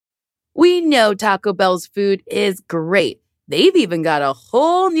We know Taco Bell's food is great. They've even got a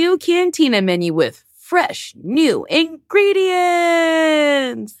whole new cantina menu with fresh, new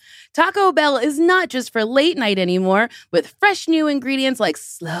ingredients. Taco Bell is not just for late night anymore, with fresh new ingredients like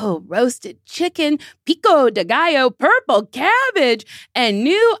slow roasted chicken, pico de gallo, purple cabbage, and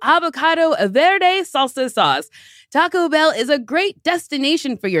new avocado verde salsa sauce. Taco Bell is a great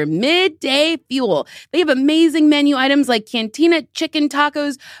destination for your midday fuel. They have amazing menu items like cantina chicken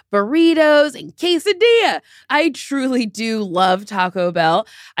tacos, burritos, and quesadilla. I truly do love Taco Bell.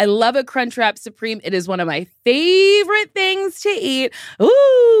 I love a Crunchwrap Supreme. It is one of my favorite things to eat.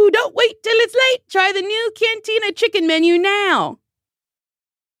 Ooh, don't wait till it's late. Try the new cantina chicken menu now.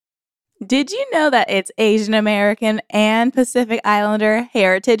 Did you know that it's Asian American and Pacific Islander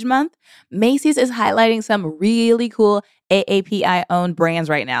Heritage Month? Macy's is highlighting some really cool AAPI-owned brands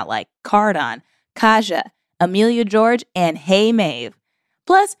right now, like Cardon, Kaja, Amelia George, and Hey Mave.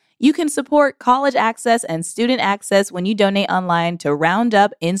 Plus, you can support college access and student access when you donate online to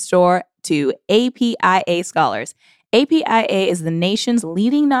Roundup in-store to APIA Scholars. APIA is the nation's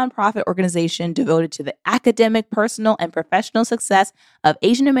leading nonprofit organization devoted to the academic, personal, and professional success of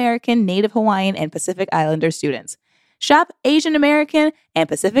Asian American, Native Hawaiian, and Pacific Islander students. Shop Asian American and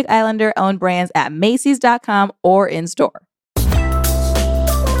Pacific Islander owned brands at Macy's.com or in-store.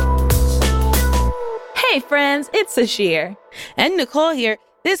 Hey friends, it's Sasheer. And Nicole here.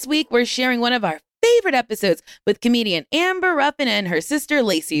 This week we're sharing one of our favorite episodes with comedian Amber Ruffin and her sister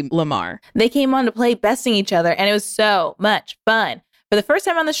Lacey Lamar. They came on to play besting each other, and it was so much fun. For the first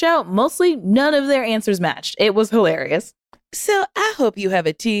time on the show, mostly none of their answers matched. It was hilarious. So I hope you have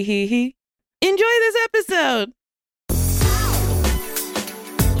a tee-hee-hee. Enjoy this episode.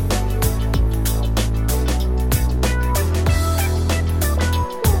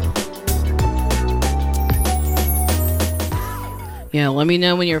 Yeah, let me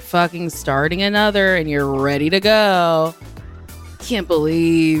know when you're fucking starting another and you're ready to go. Can't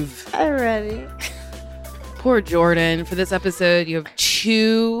believe. I'm ready. Poor Jordan. For this episode, you have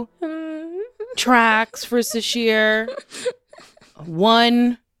 2 tracks for Sasheer.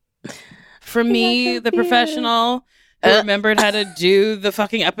 1 from me, the professional, who remembered how to do the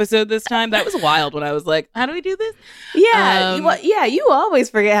fucking episode this time. That was wild when I was like, how do we do this? Yeah, you always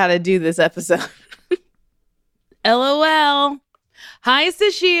forget how to do this episode. LOL. Hi,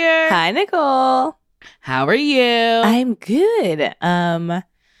 Sasheer. Hi, Nicole. How are you? I'm good. I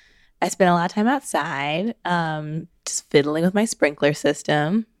spent a lot of time outside, just fiddling with my sprinkler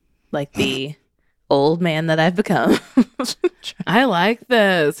system, like the old man that I've become. I like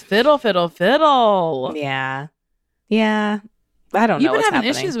this. Fiddle, fiddle, fiddle. Yeah. I don't know You've been what's having happening.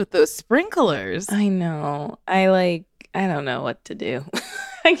 issues with those sprinklers. I know. I don't know what to do.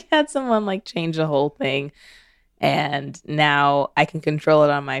 I had someone change the whole thing. And now I can control it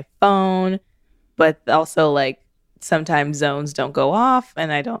on my phone, but also sometimes zones don't go off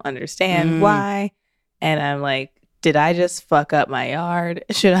and I don't understand why. And I'm like, did I just fuck up my yard?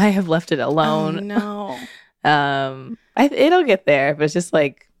 Should I have left it alone? Oh, no. It'll get there, but it's just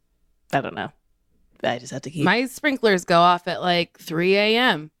I don't know. I just have to keep. My sprinklers go off at 3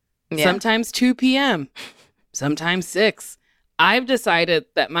 a.m. Yeah. Sometimes 2 p.m. Sometimes 6. I've decided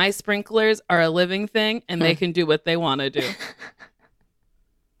that my sprinklers are a living thing and they can do what they want to do.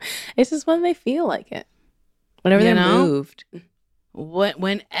 It's just when they feel like it. Whenever they're moved.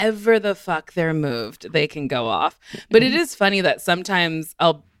 Whenever the fuck they're moved, they can go off. But it is funny that sometimes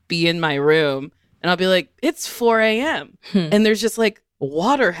I'll be in my room and I'll be like, it's 4 a.m. And there's just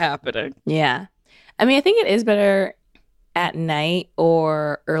water happening. Yeah. I mean, I think it is better at night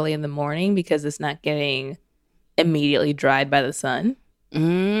or early in the morning because it's not getting immediately dried by the sun. So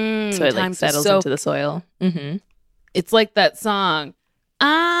it settles into the soil. Mm-hmm. It's like that song.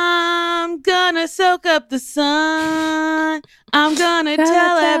 I'm gonna soak up the sun. I'm gonna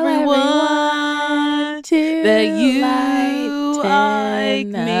tell everyone that you like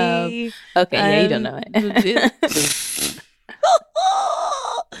me. Okay, yeah, you don't know it.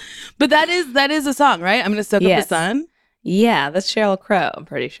 But that is a song, right? I'm gonna soak up the sun. Yeah, that's Sheryl Crow, I'm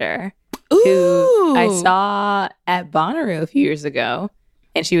pretty sure. Ooh. Who I saw at Bonnaroo a few years ago,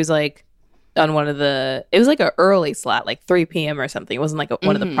 and she was on one of the, it was an early slot, 3 p.m. or something. It wasn't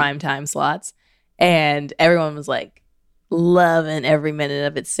one of the prime time slots. And everyone was loving every minute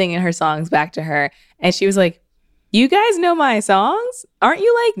of it, singing her songs back to her. And she was like, you guys know my songs? Aren't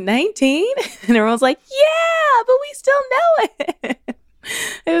you 19? And everyone's like, yeah, but we still know it.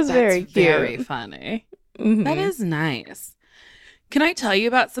 It was very cute. Very funny. Mm-hmm. That is nice. Can I tell you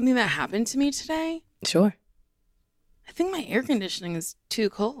about something that happened to me today? Sure. I think my air conditioning is too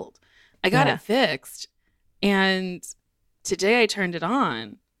cold. I got it fixed, and today I turned it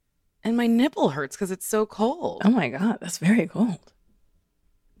on, And my nipple hurts because it's so cold. Oh my God, that's very cold.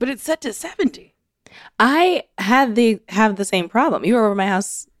 But it's set to 70. I have the same problem. You were over my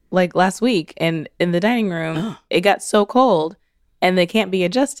house like last week, and in the dining room, it got so cold, and they can't be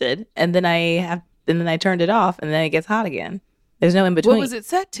adjusted. And then I turned it off, and then it gets hot again. There's no in between. What was it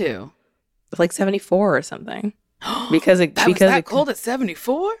set to? It's like 74 or something. Because it was that cold at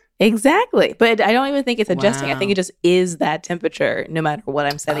 74? Exactly. But I don't even think it's adjusting. Wow. I think it just is that temperature no matter what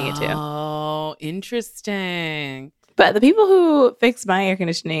I'm setting it to. Oh, interesting. But the people who fixed my air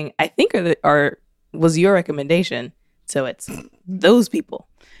conditioning, I think was your recommendation. So it's those people.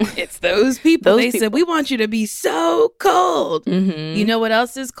 It's those people. They said, we want you to be so cold. Mm-hmm. You know what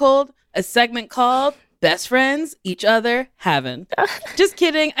else is cold? A segment called Best Friends, Each Other, Haven't. Just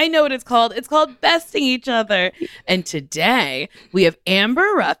kidding. I know what it's called. It's called Besting Each Other. And today we have Amber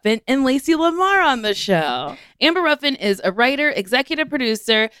Ruffin and Lacey Lamar on the show. Amber Ruffin is a writer, executive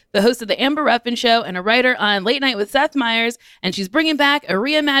producer, the host of The Amber Ruffin Show, and a writer on Late Night with Seth Meyers. And she's bringing back a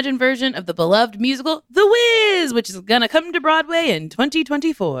reimagined version of the beloved musical The Wiz, which is going to come to Broadway in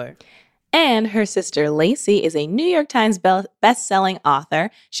 2024. And her sister, Lacey, is a New York Times best-selling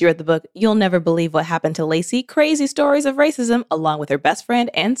author. She wrote the book, You'll Never Believe What Happened to Lacey, Crazy Stories of Racism, along with her best friend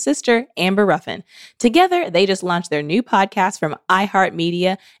and sister, Amber Ruffin. Together, they just launched their new podcast from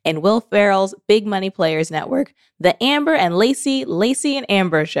iHeartMedia and Will Ferrell's Big Money Players Network, The Amber and Lacey and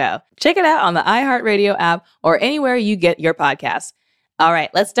Amber Show. Check it out on the iHeartRadio app or anywhere you get your podcasts. All right,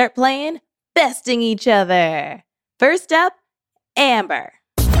 let's start playing Besting Each Other. First up, Amber.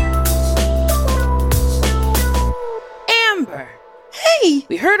 Amber. Hey!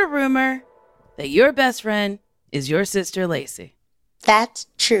 We heard a rumor that your best friend is your sister, Lacey. That's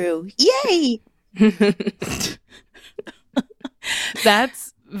true. Yay!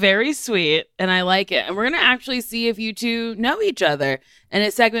 That's very sweet, and I like it. And we're going to actually see if you two know each other in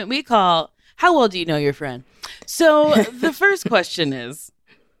a segment we call, How Well Do You Know Your Friend? So the first question is,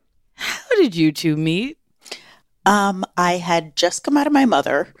 how did you two meet? I had just come out of my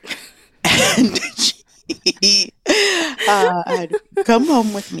mother, and she had come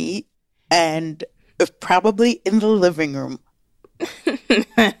home with me, and probably in the living room.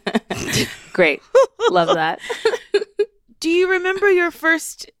 Great. Love that. Do you remember your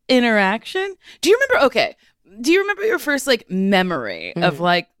first interaction? Do you remember your first memory of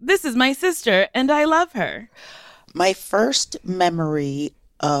this is my sister and I love her? My first memory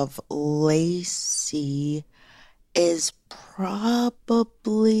of Lacey is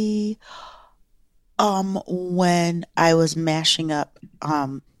probably when I was mashing up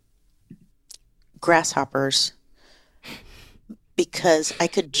grasshoppers, because I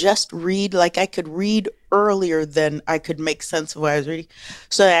could just read, I could read earlier than I could make sense of what I was reading.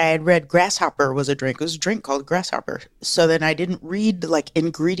 So I had read grasshopper was a drink. It was a drink called grasshopper. So then I didn't read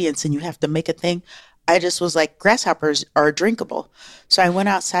ingredients and you have to make a thing. I just was like, grasshoppers are drinkable. So I went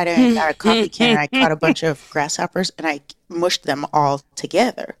outside and I got a coffee can and I caught a bunch of grasshoppers and I mushed them all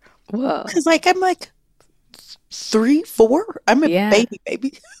together. Whoa. Because I'm 3, 4. I'm a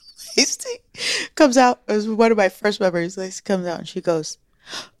baby. Lacey comes out. It was one of my first memories. Lacey comes out and she goes,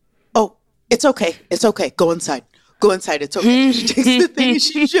 "Oh, it's okay. It's okay. Go inside. Go inside. It's okay." She takes the thing and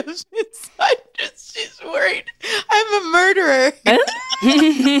she shoves me inside. She's worried I'm a murderer.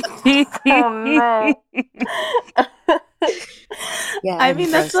 Oh no. Yeah, I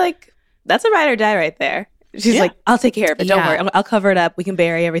mean, that's a ride or die right there. She's like, I'll take care of it. Don't worry. I'll cover it up. We can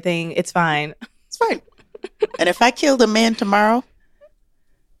bury everything. It's fine. It's fine. And if I killed a man tomorrow,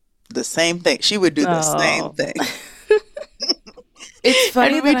 the same thing. She would do the same thing. It's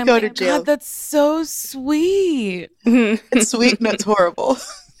funny and we'd go to jail. God, that's so sweet. It's sweet and it's horrible.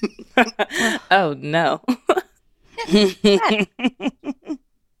 Oh no.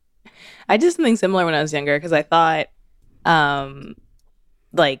 I did something similar when I was younger because I thought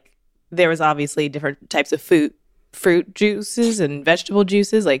there was obviously different types of fruit juices and vegetable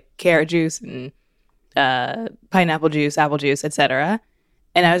juices, like carrot juice and pineapple juice, apple juice, etc.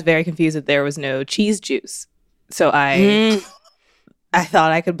 And I was very confused that there was no cheese juice. So I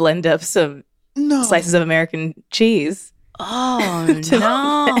thought I could blend up some slices of American cheese. Oh,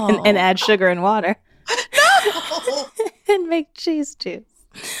 no. and add sugar and water. No! And make cheese juice.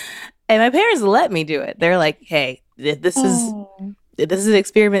 And my parents let me do it. They're like, hey, this is an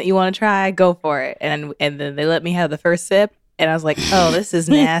experiment you want to try, go for it. And then they let me have the first sip. And I was like, oh, this is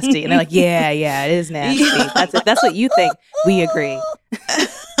nasty. And they're like, yeah, it is nasty. That's what you think. We agree.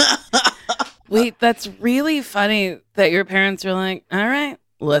 Wait, that's really funny that your parents were like, all right,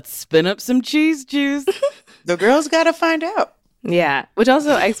 let's spin up some cheese juice. The girls got to find out. Yeah. Which also,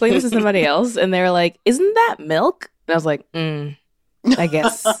 I explained this to somebody else. And they were like, isn't that milk? And I was like, I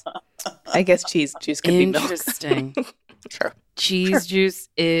guess I guess cheese juice could be milk. Interesting. Sure. Cheese juice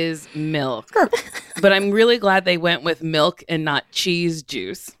is milk. Sure. But I'm really glad they went with milk and not cheese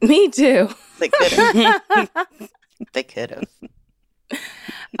juice. Me too. They could have. They could have.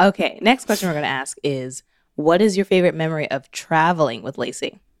 Okay, next question we're going to ask is, what is your favorite memory of traveling with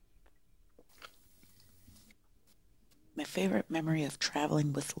Lacey? My favorite memory of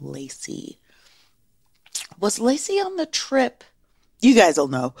traveling with Lacey. Was Lacey on the trip? You guys will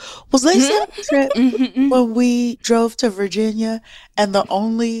know. Was Lacey on the trip when we drove to Virginia and the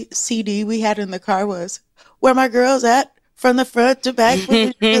only CD we had in the car was Where My Girls At? From the front to back.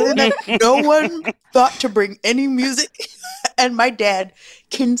 No one thought to bring any music. And my dad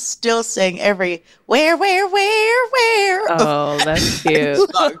can still sing every where. Oh, that's cute.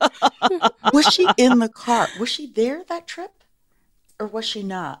 Was she in the car? Was she there that trip? Or was she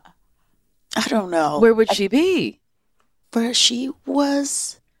not? I don't know. Where would she be? Where she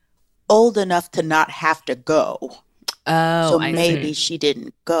was old enough to not have to go. Oh, So I maybe see. she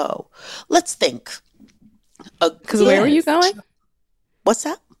didn't go. Let's think. Because where were you going? What's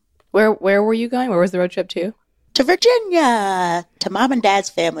that? Where were you going? Where was the road trip to? To Virginia, to mom and dad's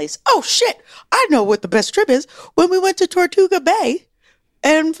families. Oh, shit. I know what the best trip is. When we went to Tortuga Bay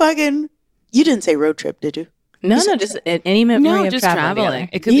and fucking... You didn't say road trip, did you? No, just any memory No, of just traveling. traveling.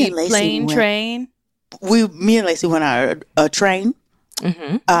 It could Me be and Lacey plane, went. train. Me and Lacey went on a train.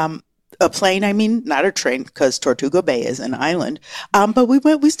 Mm-hmm. A plane, I mean, not a train, because Tortuga Bay is an island. But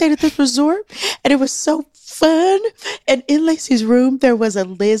we stayed at this resort, and it was so fun. And in Lacey's room, there was a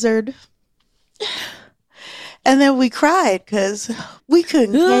lizard. And then we cried because we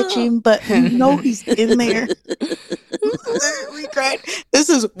couldn't catch him, but you know he's in there. We cried. This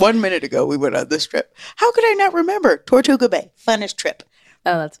is 1 minute ago we went on this trip. How could I not remember? Tortuga Bay, funnest trip.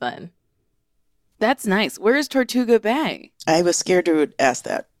 Oh, that's fun. That's nice. Where is Tortuga Bay? I was scared to ask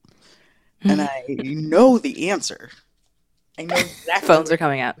that. And I know the answer. I know exactly. Phones are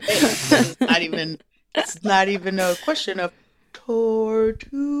coming out. It's not even a question of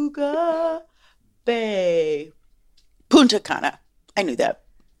Tortuga Bay. Punta Cana. I knew that.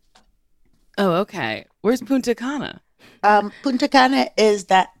 Oh, okay. Where's Punta Cana? Punta Cana is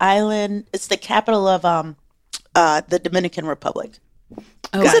that island. It's the capital of the Dominican Republic.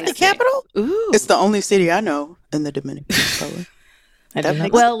 Oh, Is I it the see. capital? Ooh. It's the only city I know in the Dominican Republic. I don't know.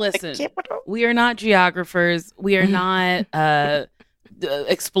 makes Well, it the listen, capital. we are not geographers. We are not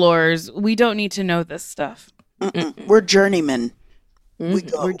explorers. We don't need to know this stuff. We're journeymen. We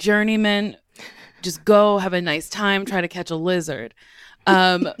go. We're journeymen. Just go have a nice time. Try to catch a lizard.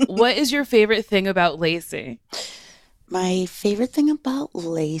 What is your favorite thing about Lacey? My favorite thing about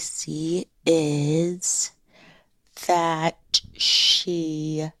Lacey is that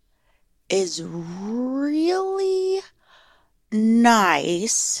she is really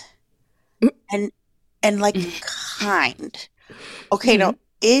nice and like kind. Okay, now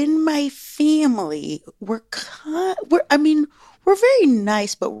in my family, we're very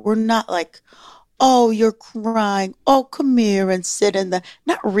nice, but we're not like, oh, you're crying. Oh, come here and sit in the.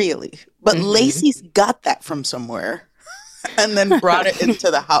 Not really, but Lacey's got that from somewhere. And then brought it into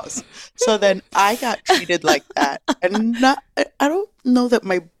the house. So then I got treated like that. And I don't know that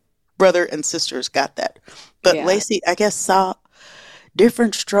my brother and sisters got that. But Yeah. Lacey, I guess, saw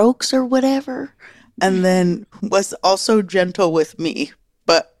different strokes or whatever. And then was also gentle with me.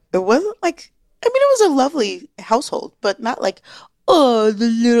 But it wasn't like, it was a lovely household, but not like, oh,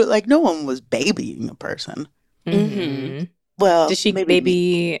 like no one was babying a person. Mm-hmm. Well, Does she maybe me.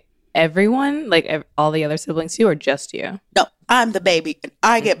 baby everyone, like all the other siblings too, or just you? No, I'm the baby, and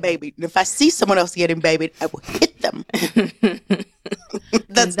I get babied. And if I see someone else getting babied, I will hit them.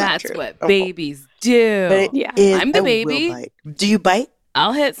 That's not That's true. what Oh, babies do. but it Yeah. is- I'm the I will baby. bite. Do you bite?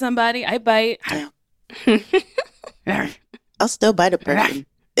 I'll hit somebody. I bite. I'll still bite a person.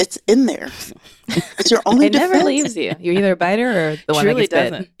 It's in there. It's your only It never defense. leaves you. You're either a biter or the one Truly that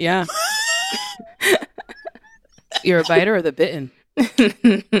gets doesn't. Yeah. You're a biter or the bitten. You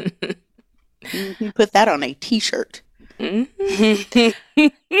put that on a T-shirt. All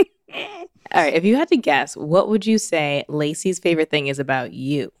right. If you had to guess, what would you say Lacey's favorite thing is about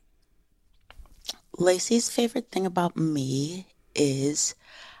you? Lacey's favorite thing about me is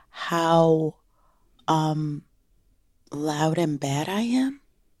how loud and bad I am.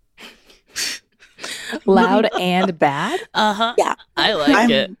 Loud and bad? Uh-huh. Yeah. I like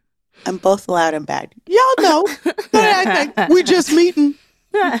it. I'm both loud and bad. Y'all know. We just meeting.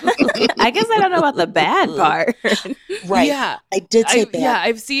 I guess I don't know about the bad part. Right. Yeah. I did say bad. Yeah,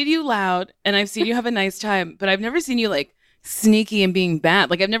 I've seen you loud and I've seen you have a nice time, but I've never seen you like sneaky and being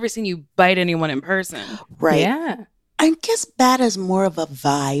bad. Like I've never seen you bite anyone in person. Right. Yeah. I guess bad is more of a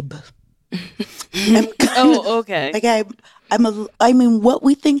vibe. Oh, okay. Like I mean, what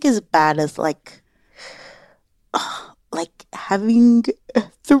we think is bad is like having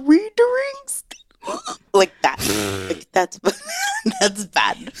 3 drinks, like that. Like that's that's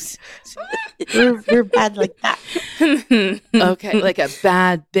bad. We're bad like that. Okay, like a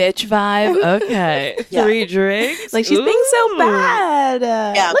bad bitch vibe. Okay, Yeah. 3 drinks. Like she's being so Ooh. bad.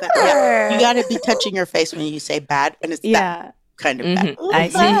 Yeah, Look but at her. you got to be touching your face when you say bad, and it's that Yeah. kind of bad. I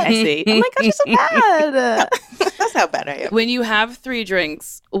see. Oh my gosh, she's so bad. That's how bad I am. When you have 3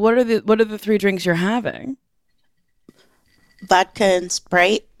 drinks, what are the 3 drinks you're having? Vodka and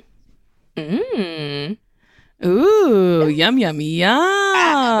Sprite. Mm. Ooh, yum yum What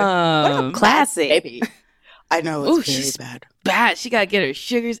yum. Classy. Baby. I know Ooh, it's very she's bad. bad. She gotta get her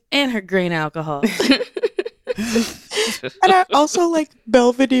sugars and her grain alcohol. And I also like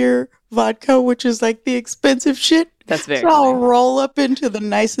Belvedere vodka, which is like the expensive shit. That's very So I'll funny. roll up into the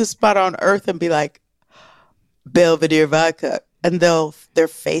nicest spot on earth and be like, Belvedere vodka. And their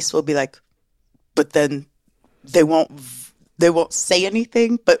face will be like, but then they won't say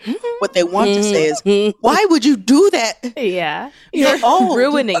anything. But what they want to say is, why would you do that? Yeah. You're old.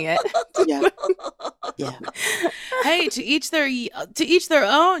 Ruining it. Yeah. Yeah. Hey, to each their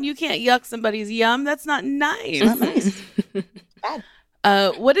own. You can't yuck somebody's yum. That's not nice. Not nice. Bad.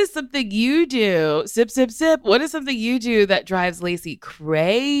 What is something you do? Sip, sip, sip. What is something you do that drives Lacey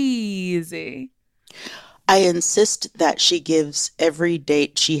crazy? I insist that she gives every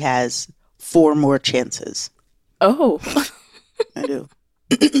date she has 4 more chances. Oh. I do.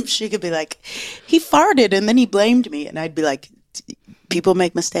 She could be like, he farted and then he blamed me. And I'd be like, people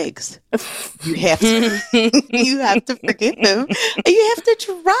make mistakes. You have to, you have to forgive him. And you have to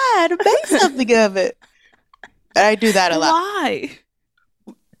try to make something of it. And I do that a lot. Why?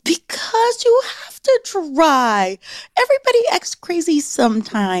 Because you have to try. Everybody acts crazy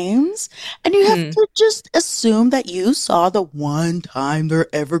sometimes. And you have to just assume that you saw the one time they're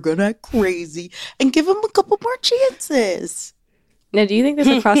ever going to act crazy and give them a couple more chances. Now, do you think this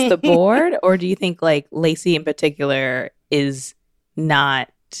across the board, or do you think like Lacey in particular is not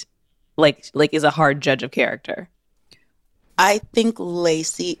like is a hard judge of character? I think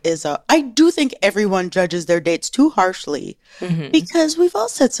Lacey I do think everyone judges their dates too harshly because we've all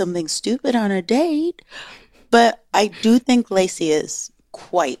said something stupid on a date. But I do think Lacey is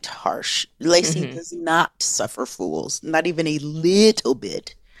quite harsh. Lacey does not suffer fools, not even a little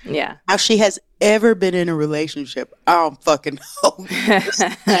bit. Yeah. How she has ever been in a relationship, I don't fucking know.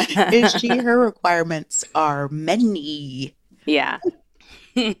 Her requirements are many. Yeah.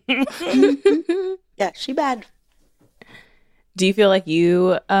 Yeah, she bad. Do you feel like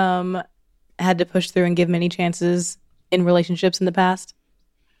you had to push through and give many chances in relationships in the past?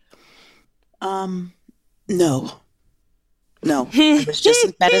 No. I was just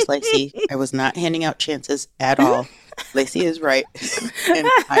as bad as Lacey. I was not handing out chances at all. Lacey is right, and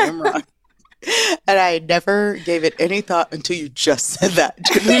I am wrong. And I never gave it any thought until you just said that.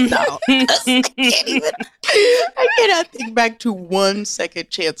 No, I cannot think back to 1 second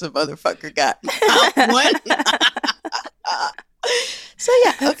chance a motherfucker got. Not one. So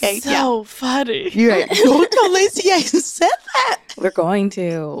yeah, okay, So funny. You're right. Don't tell Lacey I said that. We're going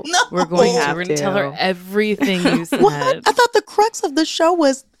to. No. We're going to. We're gonna tell her everything you said. What? I thought the crux of the show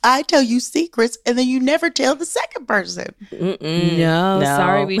was I tell you secrets and then you never tell the second person. No,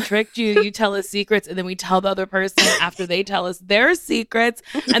 sorry, we tricked you. You tell us secrets, and then we tell the other person after they tell us their secrets,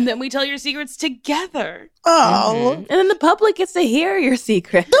 and then we tell your secrets together. Oh. And then the public gets to hear your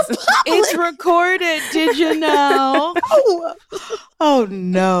secrets. It's recorded. Did you know? Oh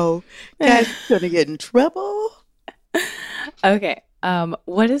no. Guys, you're gonna get in trouble. Okay.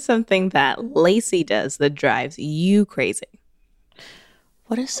 What is something that Lacey does that drives you crazy?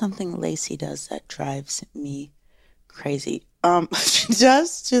 What is something Lacey does that drives me crazy? She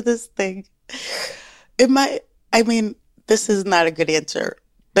does do this thing. This is not a good answer,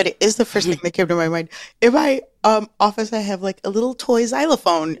 but it is the first thing that came to my mind. In my office, I have like a little toy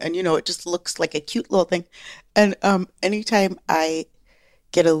xylophone, and it just looks like a cute little thing. And anytime I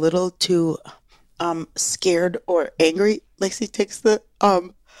get a little too scared or angry, Lacey takes the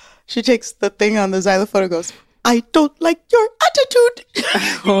thing on the xylophone and goes, I don't like your attitude.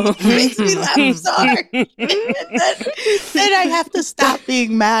 It makes me laugh so hard. Then I have to stop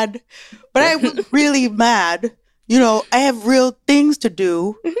being mad. But I was really mad. I have real things to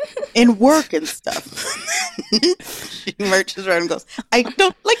do in work and stuff. She marches around and goes, I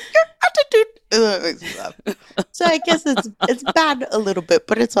don't like your attitude. It makes me laugh. So I guess it's bad a little bit,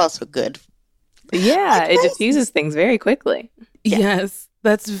 but it's also good. Yeah, it diffuses things very quickly. Yeah. Yes,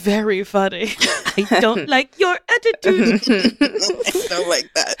 that's very funny. I don't like your attitude. I don't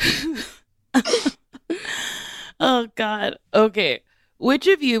like that. Oh, God. Okay. Which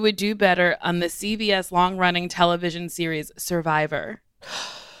of you would do better on the CBS long-running television series Survivor?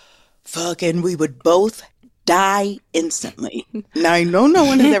 Fucking, we would both die instantly. Now, I know no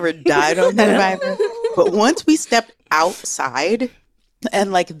one has ever died on Survivor, but once we stepped outside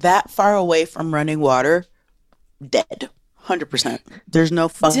and like that far away from running water, dead. 100%. There's no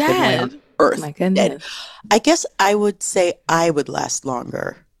fucking way on Dead? earth. My goodness. Dead. I guess I would say I would last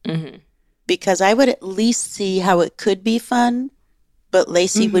longer because I would at least see how it could be fun, but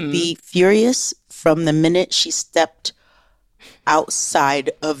Lacey would be furious from the minute she stepped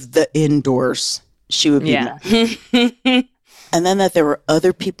outside of the indoors. She would be mad. And then that there were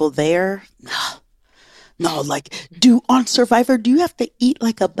other people there. No, like, on Survivor, do you have to eat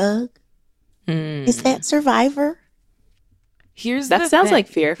like a bug? Is that Survivor? That sounds like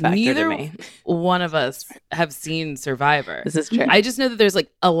Fear Factor Neither to me. one of us have seen Survivor. This is true. I just know that there's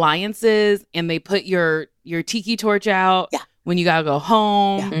like alliances and they put your tiki torch out when you gotta go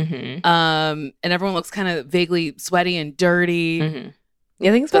home. And everyone looks kind of vaguely sweaty and dirty. I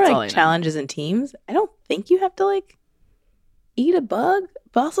think it's for That's all I like know. challenges in teams. I don't think you have to like eat a bug.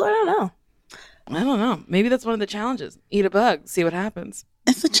 But also, I don't know. I don't know. Maybe that's one of the challenges. Eat a bug, see what happens.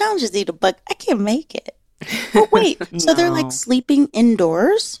 If the challenge is eat a bug, I can't make it. Oh, wait. So they're like sleeping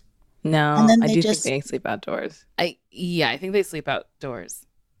indoors? No, And then I they do just- think they sleep outdoors. I think they sleep outdoors.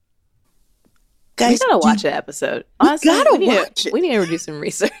 Guys, We gotta watch an episode. We Honestly, gotta need watch to, it. We need to do some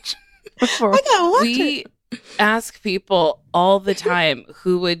research before. I gotta watch it. We ask people all the time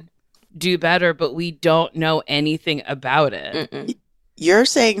who would do better, but we don't know anything about it. You're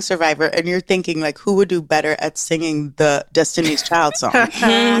saying Survivor, and you're thinking, like, who would do better at singing the Destiny's Child song? That's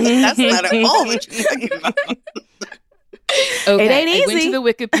not at all what you're talking about. Okay, It ain't I went easy. to the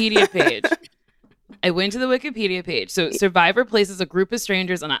Wikipedia page. So Survivor places a group of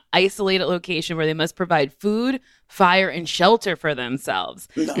strangers on an isolated location where they must provide food, fire, and shelter for themselves.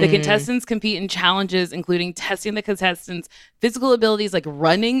 The contestants compete in challenges, including testing the contestants' physical abilities like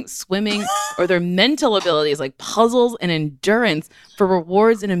running, swimming, or their mental abilities like puzzles and endurance for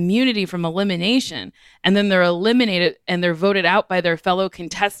rewards and immunity from elimination. And then they're eliminated and they're voted out by their fellow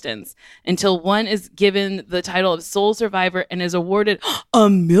contestants until one is given the title of sole survivor and is awarded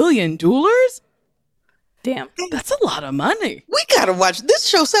 $1 million? Damn. That's a lot of money. We gotta watch. This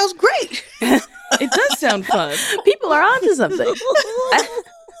show sounds great. It does sound fun. People are onto something.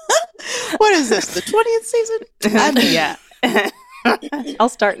 What is this, the 20th season? I mean, Yeah. I'll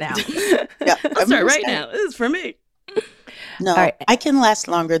start now. yeah, I'll start right now. This is for me. No, All right. I can last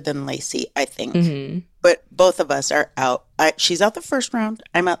longer than Lacey, I think. Mm-hmm. But both of us are out. She's out the first round.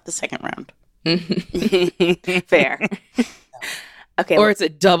 I'm out the second round. Fair. Okay. Or it's a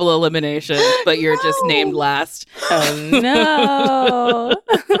double elimination, but you're just named last. Oh no.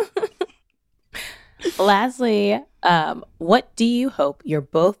 Lastly, what do you hope you're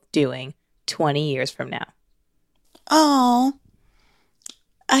both doing 20 years from now? Oh,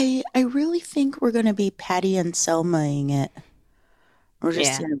 I really think we're going to be Patty and Selma-ing it. We're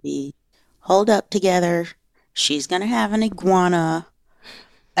just going to be holed up together. She's going to have an iguana.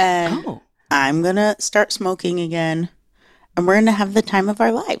 And I'm going to start smoking again. And we're going to have the time of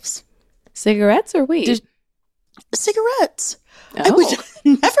our lives. Cigarettes or weed? Cigarettes. Oh. I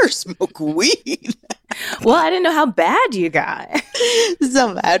would never smoke weed. Well, I didn't know how bad you got.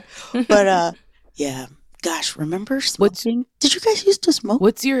 So bad. But yeah. Gosh, remember smoking? Did you guys used to smoke?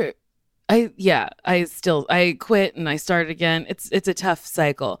 What's your I quit and I started again. It's a tough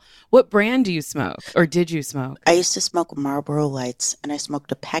cycle. What brand do you smoke or did you smoke? I used to smoke Marlboro Lights, and I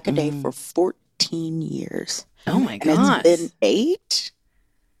smoked a pack a day for 14 years. Oh my And god. it's been 8.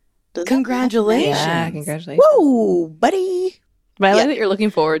 Does that Congratulations. Yeah, congratulations. Whoa, buddy. But I like that you're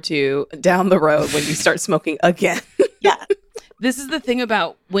looking forward to down the road when you start smoking again. Yeah. This is the thing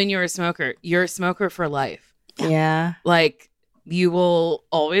about when you're a smoker for life. Yeah. Like you will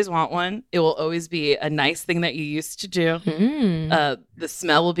always want one. It will always be a nice thing that you used to do. The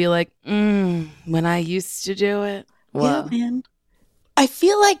smell will be like, when I used to do it. Yeah, man. I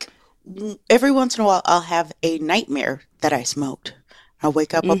feel like every once in a while I'll have a nightmare that I smoked. I'll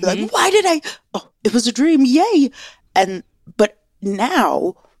wake up, I'll be like, why did I? Oh, it was a dream. Yay. But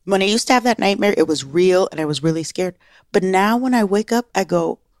now, when I used to have that nightmare, it was real and I was really scared. But now when I wake up, I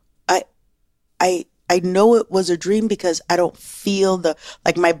go, I know it was a dream because I don't feel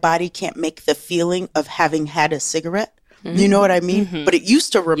my body can't make the feeling of having had a cigarette. You know what I mean? But it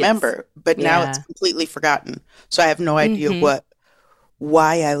used to remember, but now it's completely forgotten. So I have no idea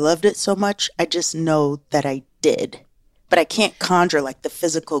why I loved it so much. I just know that I did. But I can't conjure like the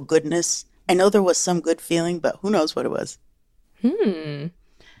physical goodness. I know there was some good feeling, but who knows what it was.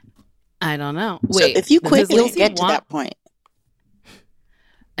 I don't know. So Wait, if you quit, does you'll Lacey get to want- that point.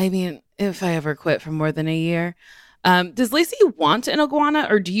 I mean, if I ever quit for more than a year. Does Lacey want an iguana,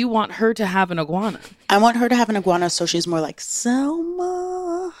 or do you want her to have an iguana? I want her to have an iguana so she's more like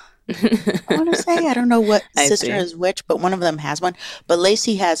Selma. I want to say, I don't know what I sister see. is which, but one of them has one. But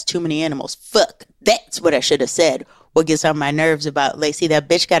Lacey has too many animals. Fuck, that's what I should have said. What gets on my nerves about Lacey? That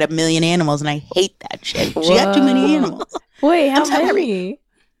bitch got 1 million animals, and I hate that shit. She got too many animals. Wait, how I'm sorry. many?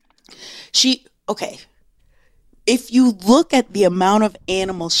 Okay. If you look at the amount of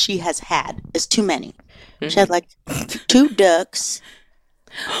animals she has had, it's too many. She had like 2 ducks.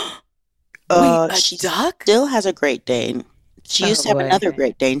 Wait, a she duck? still has a Great Dane. She used to have boy. another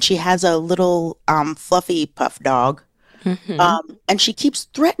Great Dane. She has a little fluffy puff dog. And she keeps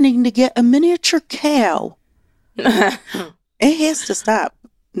threatening to get a miniature cow. It has to stop.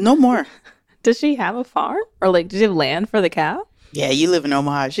 No more. Does she have a farm? Or like, did she have land for the cow? Yeah, you live in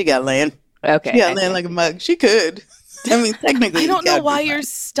Omaha. She got land. Okay. She got land like a mug. She could. I mean, technically. I don't the cow know why could you're fly.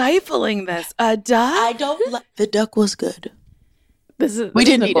 stifling this. A duck? I don't like. The duck was good. We didn't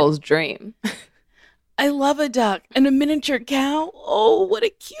eat it. Nicole's dream. I love a duck. And a miniature cow? Oh, what a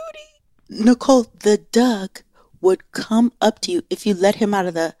cutie. Nicole, the duck would come up to you if you let him out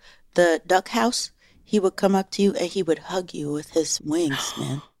of the duck house. He would come up to you and he would hug you with his wings,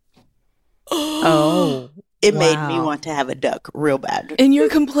 man. Oh. It made me Wow. want to have a duck real bad. And you're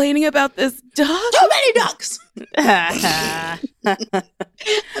complaining about this duck? Too many ducks.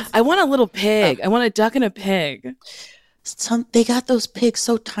 I want a little pig. I want a duck and a pig. They got those pigs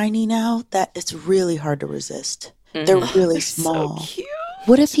so tiny now that it's really hard to resist. They're really small. So cute.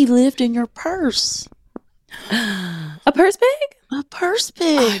 What if he lived in your purse? A purse pig? A purse I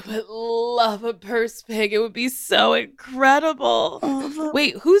pig. would love a purse pig. It would be so incredible. Oh,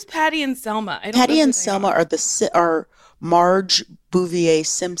 Wait, who's Patty and Selma? I don't Patty know who and they Selma are Marge Bouvier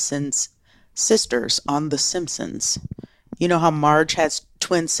Simpson's sisters on The Simpsons. You know how Marge has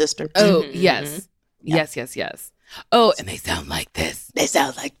twin sisters? Oh, Mhm, yes. Yeah. Yes. Oh, and they sound like this. They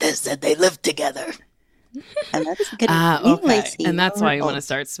sound like this and they live together. And that's gonna be Okay. Lacey. And that's why you want Oh, to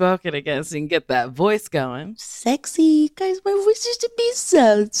start smoking again so you can get that voice going. sexy. Guys, my voice used to be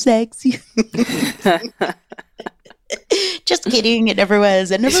so sexy. Just kidding. It never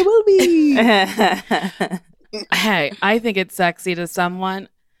was. It never will be. Hey, I think it's sexy to someone.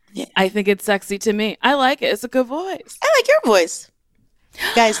 Yeah. I think it's sexy to me. I like it. It's a good voice. I like your voice.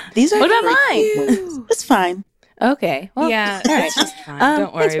 Guys, these are What about great mine? voices. It's fine. Okay. Well, Yeah, all right. it's just fine.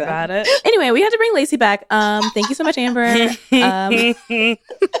 Don't thanks worry for about it. Anyway, we had to bring Lacey back. Thank you so much, Amber.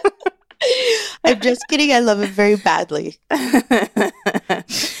 I'm just kidding. I love it very badly.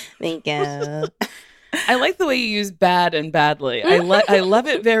 Thank you. I like the way you use bad and badly. I love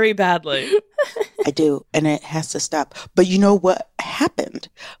it very badly. I do. And it has to stop. But you know what happened?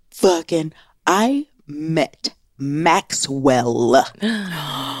 I met Maxwell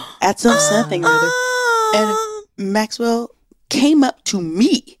at something or other. And Maxwell came up to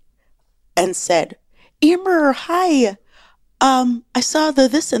me and said, Amber, hi. I saw the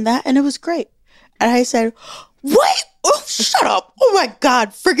this and that, and it was great. And I said, what? Oh, shut up. Oh, my God.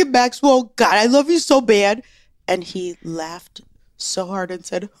 Freaking Maxwell. God, I love you so bad. And he laughed so hard and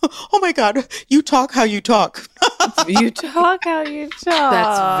said, oh, my God, you talk how you talk. You talk how you talk.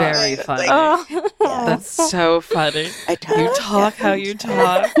 That's very funny. Oh. Yeah. That's so funny. I talk. You talk how you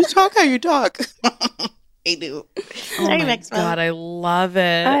talk. You talk how you talk. I do. Oh Sorry, my Maxwell. God, I love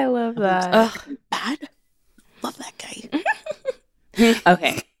it. I love that. Ugh. Bad. Love that guy.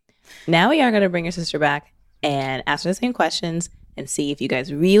 Okay. Now we are going to bring your sister back and ask her the same questions and see if you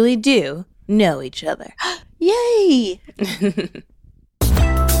guys really do know each other. Yay.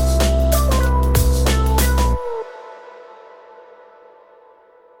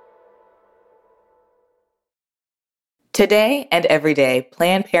 Today and every day,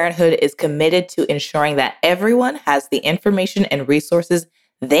 Planned Parenthood is committed to ensuring that everyone has the information and resources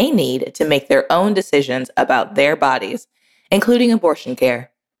they need to make their own decisions about their bodies, including abortion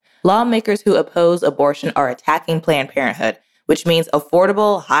care. Lawmakers who oppose abortion are attacking Planned Parenthood, which means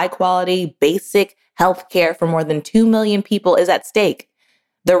affordable, high-quality, basic health care for more than 2 million people is at stake.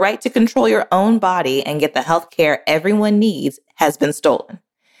 The right to control your own body and get the health care everyone needs has been stolen.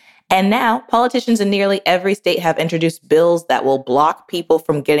 And now, politicians in nearly every state have introduced bills that will block people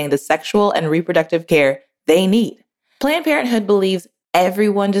from getting the sexual and reproductive care they need. Planned Parenthood believes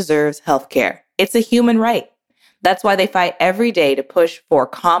everyone deserves health care. It's a human right. That's why they fight every day to push for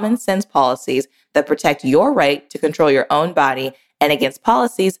common sense policies that protect your right to control your own body and against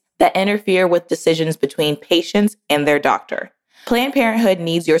policies that interfere with decisions between patients and their doctor. Planned Parenthood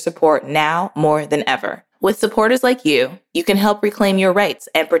needs your support now more than ever. With supporters like you can help reclaim your rights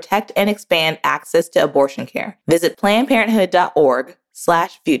and protect and expand access to abortion care. Visit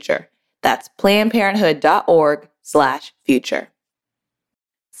PlannedParenthood.org/future. That's PlannedParenthood.org/future.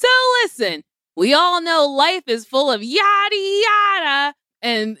 So listen, we all know life is full of yada yada.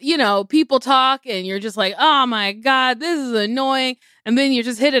 And, people talk and you're just like, oh my God, this is annoying. And then you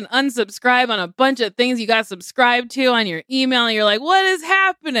just hit an unsubscribe on a bunch of things you got subscribed to on your email. And you're like, what is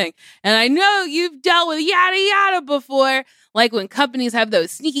happening? And I know you've dealt with yada yada before. Like when companies have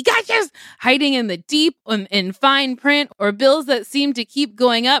those sneaky gotchas hiding in the deep in fine print, or bills that seem to keep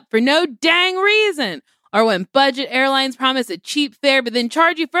going up for no dang reason. Or when budget airlines promise a cheap fare but then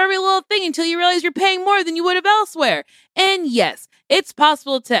charge you for every little thing until you realize you're paying more than you would have elsewhere. And yes, it's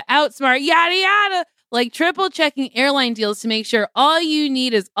possible to outsmart yada yada, like triple checking airline deals to make sure all you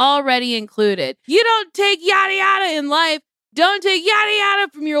need is already included. You don't take yada yada in life. Don't take yada yada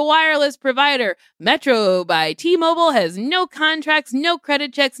from your wireless provider. Metro by T-Mobile has no contracts, no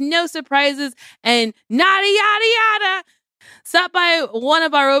credit checks, no surprises, and nada yada yada. Stop by one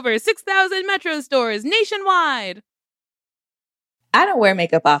of our over 6,000 Metro stores nationwide. I don't wear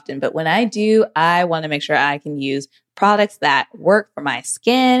makeup often, but when I do, I want to make sure I can use products that work for my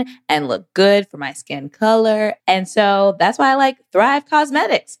skin and look good for my skin color. And so that's why I like Thrive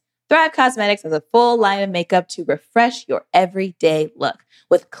Cosmetics. Thrive Cosmetics has a full line of makeup to refresh your everyday look.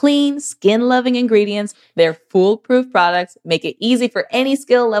 With clean, skin-loving ingredients, their foolproof products make it easy for any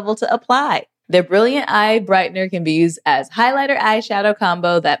skill level to apply. Their Brilliant Eye Brightener can be used as highlighter eyeshadow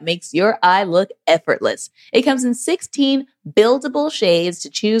combo that makes your eye look effortless. It comes in 16 buildable shades to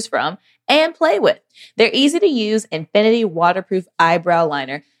choose from and play with. Their easy-to-use Infinity Waterproof Eyebrow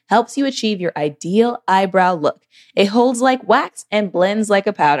Liner helps you achieve your ideal eyebrow look. It holds like wax and blends like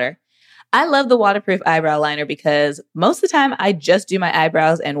a powder. I love the waterproof eyebrow liner because most of the time I just do my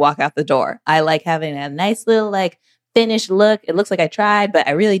eyebrows and walk out the door. I like having a nice little finished look. It looks like I tried, but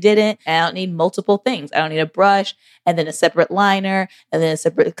I really didn't. And I don't need multiple things. I don't need a brush and then a separate liner and then a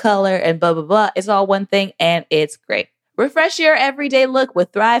separate color and blah, blah, blah. It's all one thing and it's great. Refresh your everyday look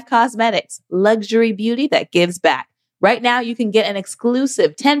with Thrive Cosmetics, luxury beauty that gives back. Right now, you can get an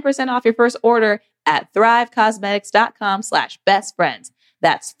exclusive 10% off your first order at thrivecosmetics.com/bestfriends.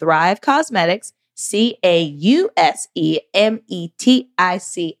 That's Thrive Cosmetics,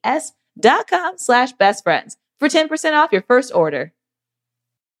 CAUSEMETICS.com/bestfriends. For 10% off your first order.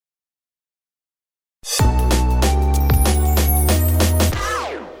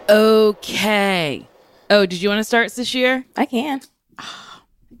 Okay. Oh, did you want to start, Sasheer? I can.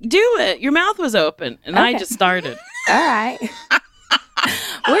 Do it. Your mouth was open, and I just started. All right.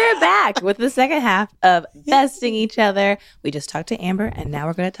 We're back with the second half of Besting Each Other. We just talked to Amber, and now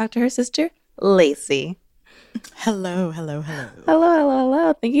we're going to talk to her sister, Lacey. Hello. Hello.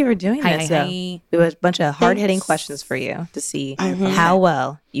 Thank you for doing this. Hi. We have a bunch of hard-hitting questions for you to see how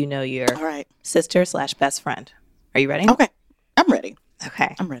well you know your sister/best friend. Are you ready? Okay. I'm ready.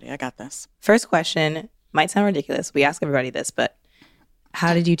 Okay. I'm ready. I got this. First question might sound ridiculous. We ask everybody this, but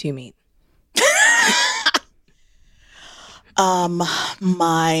how did you two meet?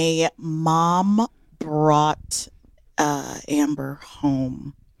 My mom brought Amber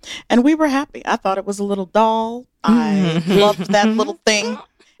home. And we were happy. I thought it was a little doll. I loved that little thing.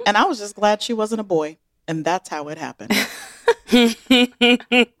 And I was just glad she wasn't a boy. And that's how it happened. Do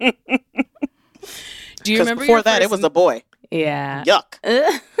you remember before that, it was a boy. Yeah.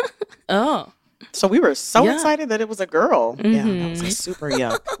 Yuck. Oh. So we were so excited that it was a girl. Yeah, that was a super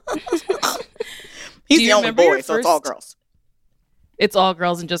yuck. He's the only boy, so it's all girls. It's all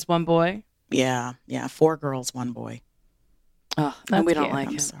girls and just one boy? Yeah. 4 girls, 1 boy. Oh, and we don't like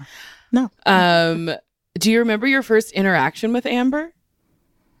him. Sorry. No. Do you remember your first interaction with Amber?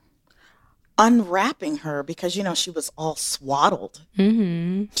 Unwrapping her because, she was all swaddled.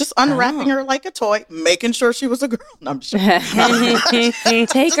 Mm-hmm. Just unwrapping her like a toy, making sure she was a girl. No, I'm sure.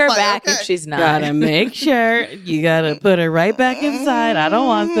 Take her back if she's not. Gotta make sure. You gotta put her right back inside. I don't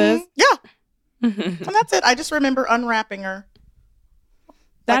want this. Yeah. And that's it. I just remember unwrapping her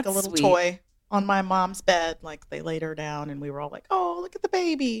like a little toy on my mom's bed. Like they laid her down and we were all like, oh, look at the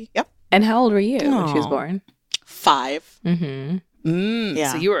baby. Yep. And how old were you when she was born? 5. Mm-hmm.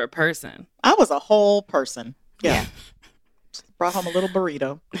 So you were a person. I was a whole person. Yeah. Brought home a little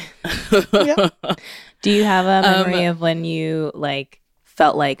burrito. Yeah. Do you have a memory of when you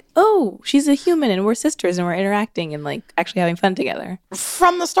felt like, oh, she's a human and we're sisters and we're interacting and actually having fun together?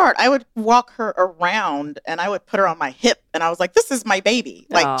 From the start, I would walk her around and I would put her on my hip and I was like, this is my baby.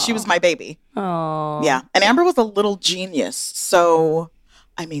 She was my baby. Oh. Yeah. And Amber was a little genius. So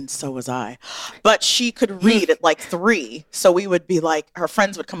was I. But she could read at 3. So we would be her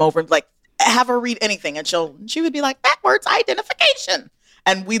friends would come over and have her read anything, and she would be like, backwards identification.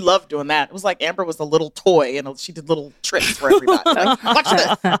 And we loved doing that. It was like Amber was a little toy, and she did little tricks for everybody. Like, watch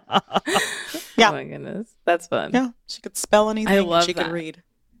this. Yeah. Oh my goodness. That's fun. Yeah. She could spell anything. I love she that. could read.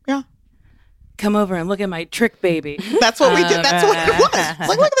 Yeah. Come over and look at my trick baby. That's what we did. That's what it was. It's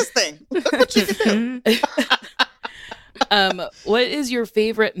like, look at this thing. Look what you can do. What is your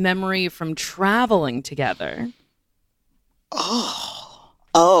favorite memory from traveling together?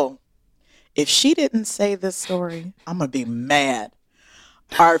 Oh. If she didn't say this story, I'm going to be mad.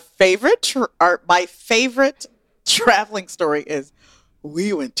 My favorite traveling story is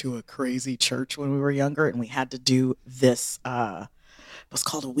we went to a crazy church when we were younger, and we had to do this, it was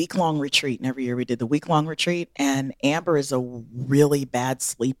called a week-long retreat. And every year we did the week-long retreat, and Amber is a really bad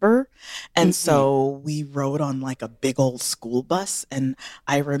sleeper. And so we rode on like a big old school bus. And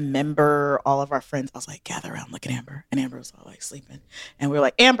I remember all of our friends, I was like, gather around, look at Amber. And Amber was all like sleeping. And we were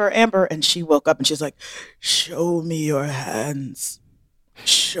like, Amber, Amber. And she woke up and she's like, show me your hands.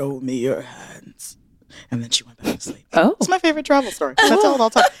 Show me your hands. And then she went back to sleep. Oh. It's my favorite travel story. I tell it all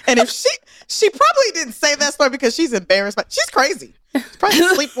the time. And if she probably didn't say that story because she's embarrassed, but she's crazy. She's probably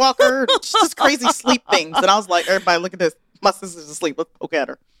a sleepwalker. She's just crazy sleep things. And I was like, everybody, look at this. My sister's asleep. Let's poke at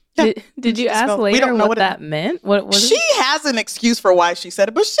her. Yeah. Did you ask We later don't know what that meant? What was she has an excuse for why she said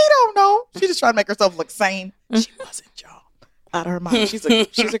it, but she don't know. She just trying to make herself look sane. She wasn't, y'all. Out of her mind. She's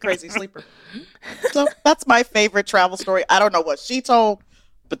a crazy sleeper. So that's my favorite travel story. I don't know what she told,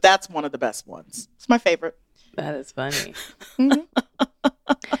 but that's one of the best ones. It's my favorite. That is funny.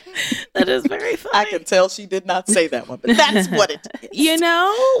 That is very funny. I can tell she did not say that one, but that's what it is. You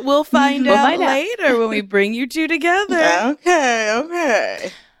know, we'll find out later when we bring you two together.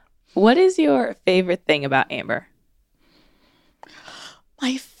 Okay. What is your favorite thing about Amber?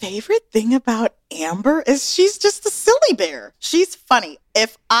 My favorite thing about Amber is she's just a silly bear. She's funny.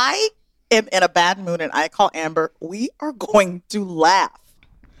 If I am in a bad mood and I call Amber, we are going to laugh.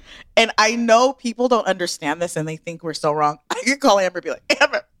 And I know people don't understand this and they think we're so wrong. I could call Amber and be like,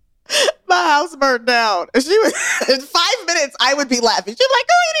 Amber, my house burned down. And she would, in 5 minutes, I would be laughing. She'd be like,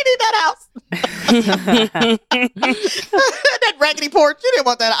 oh, you didn't need that house. That raggedy porch, you didn't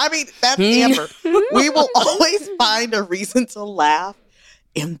want that. I mean, that's Amber. We will always find a reason to laugh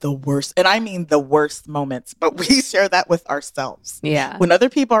in the worst, and I mean the worst moments, but we share that with ourselves. Yeah. When other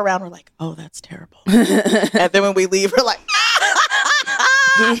people are around, we're like, oh, that's terrible. And then when we leave, we're like,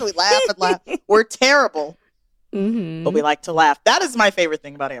 we laugh and laugh. We're terrible, but we like to laugh. That is my favorite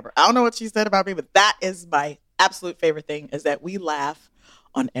thing about Amber. I don't know what she said about me, but that is my absolute favorite thing, is that we laugh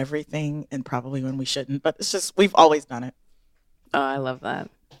on everything, and probably when we shouldn't, but it's just, we've always done it. Oh, I love that.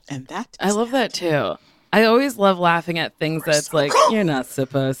 And that I love that too. I always love laughing at things that's so like, wrong. you're not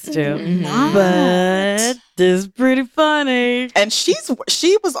supposed to. Not. But this is pretty funny. And she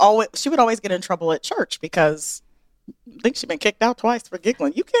would always get in trouble at church because I think she's been kicked out twice for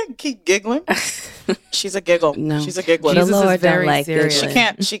giggling. You can't keep giggling. She's a giggle. No. She's a giggler. The Jesus Lord is very don't like serious.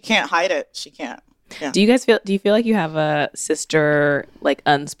 giggling. She can't hide it. She can't. Yeah. Do you feel like you have a sister, like,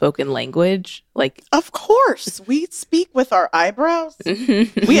 unspoken language? Like, Of course. We speak with our eyebrows.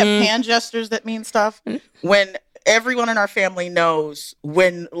 We have hand gestures that mean stuff. When everyone in our family knows,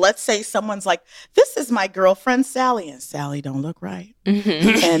 when, let's say someone's like, this is my girlfriend Sally, and Sally don't look right.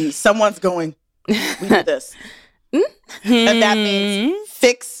 And someone's going, we do this. And that means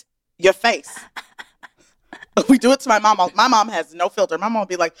fix your face. We do it to my mom. My mom has no filter. My mom will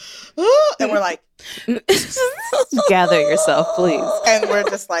be like, "Ah," and we're like, gather yourself, please. and we're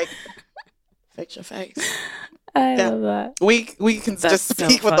just like, fix your face. I Yeah. love that. We can That's just so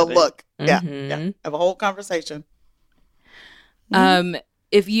speak with a funny. look. Yeah. Have a whole conversation.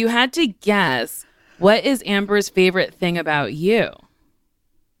 If you had to guess, what is Amber's favorite thing about you?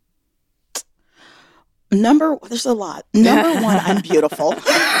 There's a lot. Number one, I'm beautiful.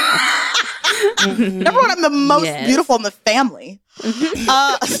 Number one, I'm the most beautiful in the family.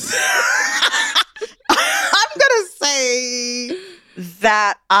 I'm gonna say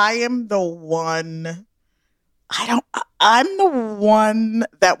that I am the one. I'm the one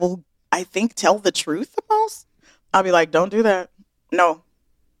that will, I think, tell the truth the most. I'll be like, don't do that. No,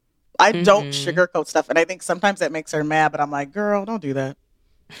 I don't sugarcoat stuff, and I think sometimes that makes her mad. But I'm like, girl, don't do that.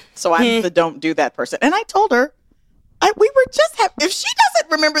 So I'm the don't do that person. And I told her, we were just if she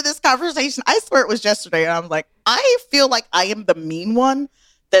doesn't remember this conversation, I swear it was yesterday. And I'm like, I feel like I am the mean one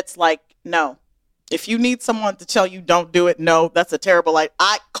that's like, no, if you need someone to tell you don't do it, no, that's a terrible idea.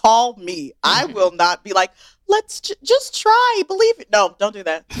 Call me. I will not be like, let's just try, believe it. No, don't do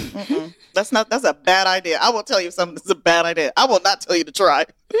that. That's a bad idea. I will tell you something that's a bad idea. I will not tell you to try.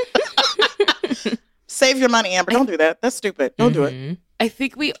 Save your money, Amber. Don't do that. That's stupid. Don't do it. I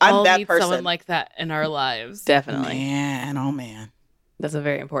think we I'm all that need person. someone like that in our lives. Definitely. Man, oh man. That's a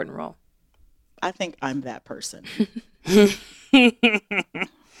very important role. I think I'm that person.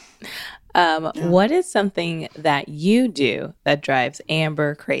 What is something that you do that drives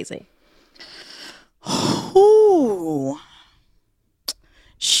Amber crazy? Ooh.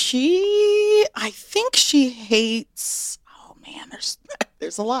 I think she hates, oh man,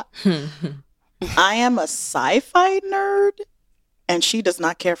 there's a lot. I am a sci-fi nerd and she does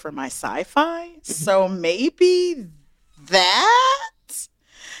not care for my sci-fi. So maybe that.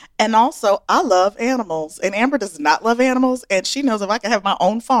 And also, I love animals and Amber does not love animals. And she knows if I could have my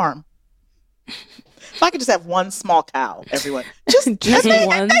own farm, if I could just have one small cow, everyone. Just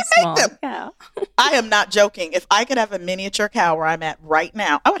one small them. cow. I am not joking. If I could have a miniature cow where I'm at right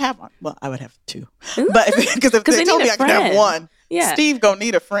now, I would have one. Well, I would have two. But because if they told me I could have one, yeah. Steve gonna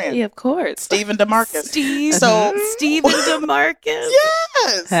need a friend. Yeah, of course. Steve and DeMarcus. Steve and DeMarcus.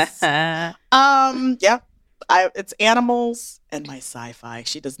 Yes. Yeah. It's animals and my sci-fi.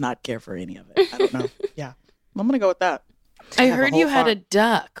 She does not care for any of it. I don't know. Yeah. I'm gonna go with that. I heard you had a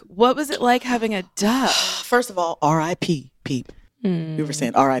duck. What was it like having a duck? First of all, R.I.P. Peep. You were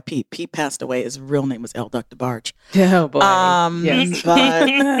saying R.I.P. Peep passed away. His real name was L. Duck DeBarge. Oh boy. Yes.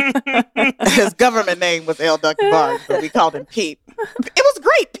 But his government name was L. Duck DeBarge, but we called him Peep. It was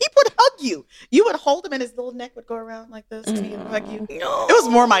great. Peep would hug you. You would hold him and his little neck would go around like this and he would hug you. No. It was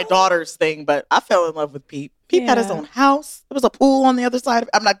more my daughter's thing, but I fell in love with Peep. Peep had his own house. There was a pool on the other side of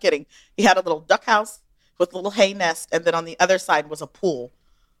it. I'm not kidding. He had a little duck house with a little hay nest, and then on the other side was a pool.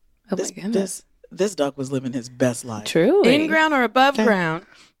 Oh my goodness. This duck was living his best life. Truly. In ground or above ground?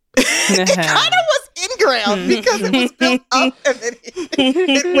 It kind of was in ground because it was built up and then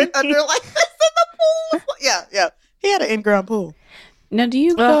it went under like this in the pool. Yeah. He had an in-ground pool. Now, do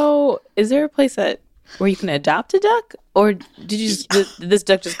you go? Is there a place where you can adopt a duck, or did this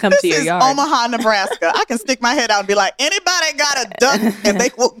duck just come to your yard? Omaha, Nebraska. I can stick my head out and be like, anybody got a duck, and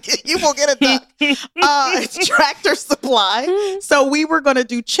you will get a duck. It's Tractor Supply. So we were going to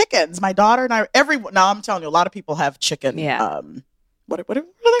do chickens. My daughter and I. Now I'm telling you, a lot of people have chicken. Yeah. What are they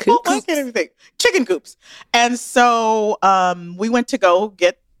called? I can't even think. Chicken coops. And so we went to go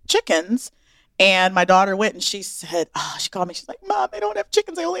get chickens. And my daughter went and she said, she called me. She's like, Mom, they don't have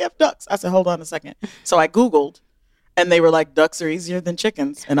chickens. They only have ducks. I said, hold on a second. So I Googled and they were like, ducks are easier than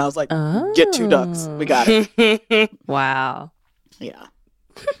chickens. And I was like, get 2 ducks. We got it. Wow. Yeah.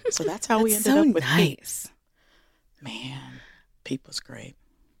 So that's how we ended up with nice. Peep. Man, Peep was great.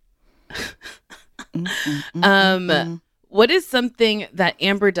 What is something that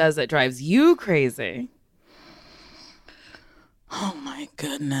Amber does that drives you crazy? Oh my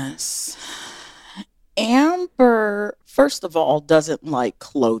goodness. Amber, first of all, doesn't like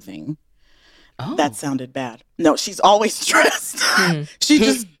clothing. Oh. That sounded bad. No, she's always dressed. She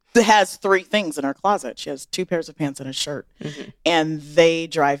just has 3 things in her closet. She has 2 pairs of pants and a shirt. And they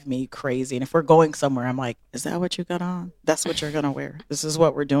drive me crazy. And if we're going somewhere, I'm like, is that what you got on? That's what you're going to wear. This is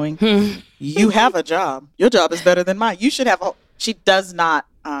what we're doing. You have a job. Your job is better than mine. You should have she doesn't have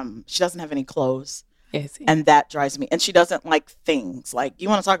any clothes. Yes. And that drives me. And she doesn't like things. Like, you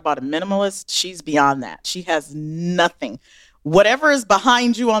want to talk about a minimalist? She's beyond that. She has nothing. Whatever is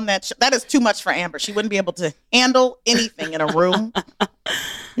behind you on that is too much for Amber. She wouldn't be able to handle anything in a room.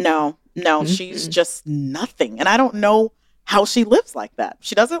 No, she's just nothing. And I don't know how she lives like that.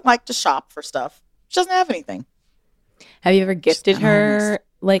 She doesn't like to shop for stuff. She doesn't have anything. Have you ever gifted her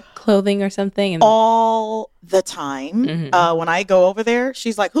like clothing or something? All the time. When I go over there,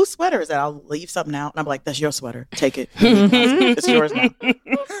 she's like, whose sweater is that? I'll leave something out. And I'm like, that's your sweater. Take it. It's yours now.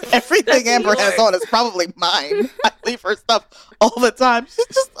 Everything Amber has on is probably mine. I leave her stuff all the time. She's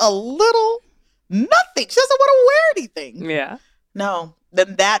just a little nothing. She doesn't want to wear anything. Yeah. No.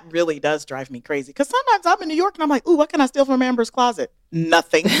 Then that really does drive me crazy. Because sometimes I'm in New York and I'm like, ooh, what can I steal from Amber's closet?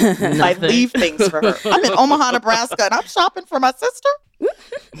 Nothing. I leave things for her. I'm in Omaha, Nebraska, and I'm shopping for my sister.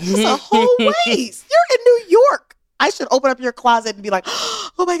 It's a whole waste. You're in New York. I should open up your closet and be like,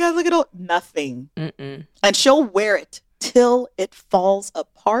 oh my God, look at all. Nothing. And she'll wear it till it falls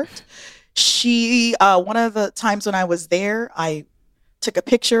apart. She, one of the times when I was there, I took a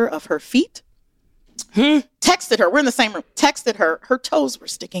picture of her feet. Texted her. We're in the same room. Texted her. Her toes were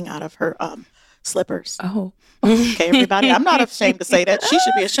sticking out of her slippers. Oh. Okay, everybody. I'm not ashamed to say that. She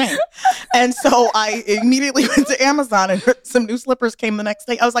should be ashamed. And so I immediately went to Amazon and some new slippers came the next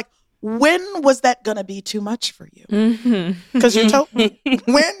day. I was like, when was that going to be too much for you? Because your toe,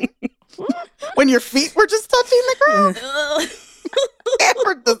 when your feet were just touching the ground?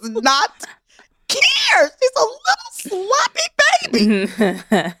 Amber does not care. She's a little sloppy baby.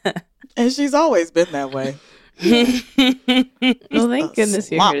 And she's always been that way. Well, thank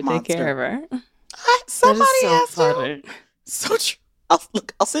goodness you're slop here to take care of her. Somebody so has funny. to. So true.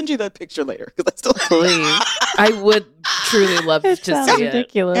 I'll send you the picture later because I still Please. I would truly love It to sounds see it.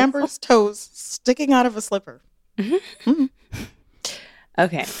 ridiculous. Amber's toes sticking out of a slipper.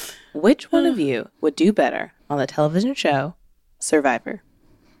 Okay. Which one of you would do better on the television show Survivor?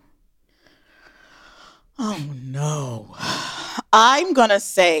 Oh no. I'm gonna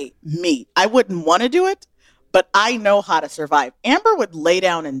say me. I wouldn't want to do it, but I know how to survive. Amber would lay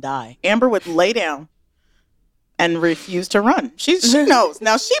down and die. Amber would lay down and refuse to run. She knows.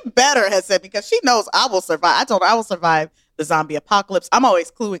 Now she better has said because she knows I will survive. I told her I will survive the zombie apocalypse. I'm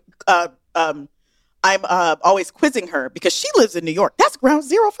always always quizzing her because she lives in New York. That's ground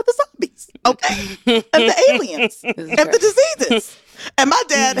zero for the zombies, okay? And the aliens and the diseases. And my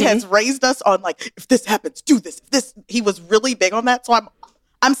dad has raised us on like, if this happens, do this. If this, he was really big on that. So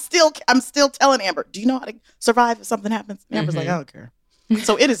I'm still telling Amber, do you know how to survive if something happens? And Amber's like, I don't care.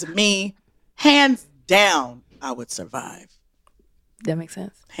 So it is me, hands down. I would survive. That makes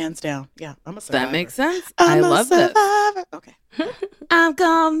sense. Hands down. Yeah, I'm a survivor. That makes sense. I love this. Okay. I'm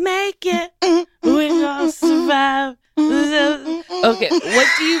gonna make it. We're gonna survive. Okay,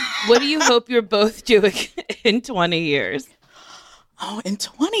 what do you hope you're both doing in 20 years? Oh, in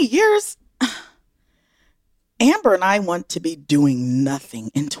 20 years, Amber and I want to be doing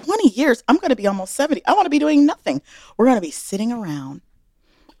nothing. In 20 years, I'm going to be almost 70. I want to be doing nothing. We're going to be sitting around,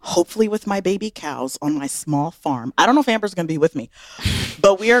 hopefully with my baby cows on my small farm. I don't know if Amber's going to be with me,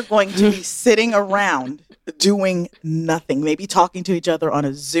 but we are going to be sitting around doing nothing, maybe talking to each other on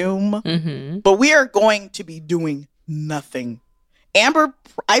a Zoom, but we are going to be doing nothing. Amber,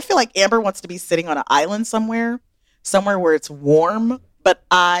 I feel like Amber wants to be sitting on an island somewhere where it's warm, but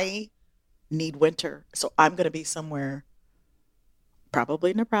I need winter. So I'm going to be somewhere,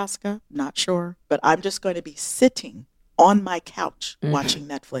 probably Nebraska, not sure, but I'm just going to be sitting on my couch watching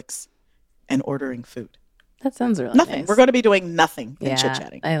Netflix and ordering food. That sounds really Nothing. nice. We're going to be doing nothing and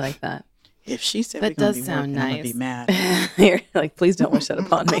chit-chatting. I like that. If she said That we're going does to be sound working, I'm nice. going to be mad. You're like, please don't wish that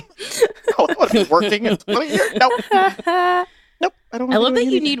upon me. Oh, I want to be working in 20 years. Nope. Nope. I don't want I love that you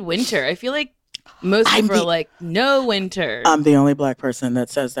anything. need winter. I feel like most people are like, no winter. I'm the only Black person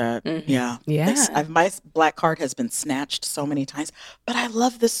that says that. Yeah. Yeah. My Black card has been snatched so many times, but I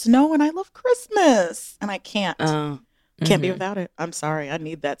love the snow and I love Christmas and I can't be without it. I'm sorry. I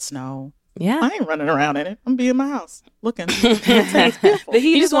need that snow. Yeah. I ain't running around in it. I'm be in my house looking. It's beautiful. The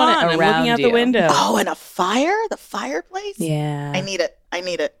heat You is just want it on. I'm around looking out you. the window. Oh, and a fire? The fireplace? Yeah. I need it.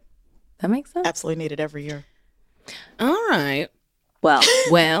 That makes sense. Absolutely need it every year. All right. Well,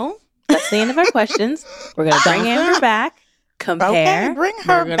 that's the end of our questions. We're going to bring Amber back. Compare. Okay, bring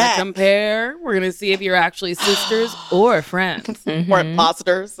her We're going to back. compare. We're going to see if you're actually sisters or friends. Or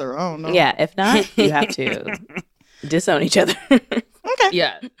imposters or oh no. Yeah. If not, you have to disown each other. Okay.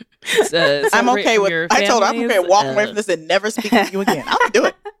 Yeah. I'm okay with your I told her I'm okay families. with walking away from this and never speaking to you again. I'll do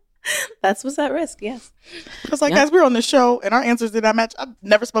it. That's what's at risk. Yes. Because like guys, we're on the show and our answers did not match. I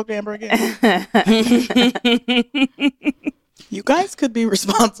never spoke to Amber again. You guys could be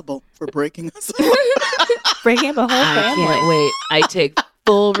responsible for breaking us up. Breaking up a whole I family. can't wait. I take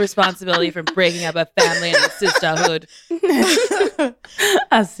full responsibility for breaking up a family and a sisterhood.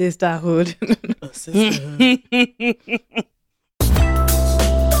 A sisterhood.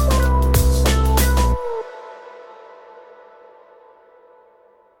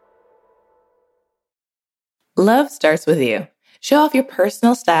 Love starts with you. Show off your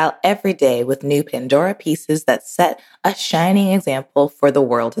personal style every day with new Pandora pieces that set a shining example for the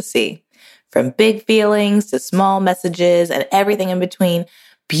world to see. From big feelings to small messages and everything in between,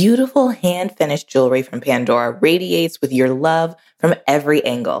 beautiful hand-finished jewelry from Pandora radiates with your love from every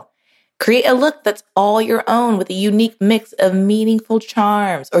angle. Create a look that's all your own with a unique mix of meaningful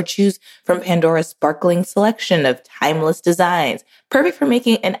charms, or choose from Pandora's sparkling selection of timeless designs, perfect for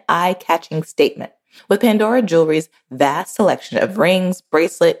making an eye-catching statement. With Pandora Jewelry's vast selection of rings,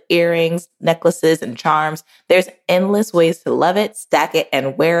 bracelet, earrings, necklaces, and charms, there's endless ways to love it, stack it,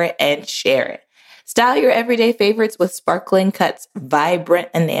 and wear it and share it. Style your everyday favorites with sparkling cuts, vibrant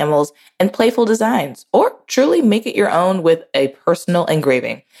enamels, and playful designs, or truly make it your own with a personal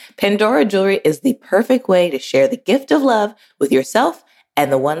engraving. Pandora Jewelry is the perfect way to share the gift of love with yourself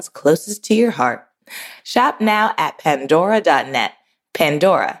and the ones closest to your heart. Shop now at pandora.net.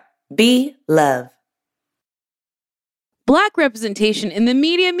 Pandora, be love. Black representation in the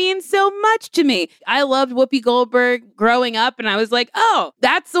media means so much to me. I loved Whoopi Goldberg growing up, and I was like, oh,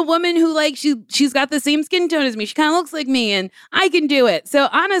 that's a woman who, like, she's got the same skin tone as me. She kind of looks like me, and I can do it. So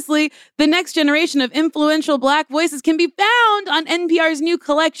honestly, the next generation of influential Black voices can be found on NPR's new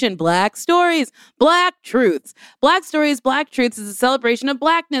collection, Black Stories, Black Truths. Black Stories, Black Truths is a celebration of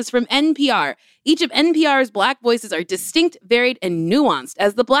Blackness from NPR. Each of NPR's Black voices are distinct, varied, and nuanced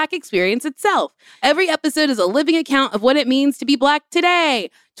as the Black experience itself. Every episode is a living account of what it means to be Black today,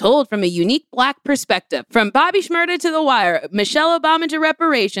 told from a unique Black perspective. From Bobby Shmurda to The Wire, Michelle Obama to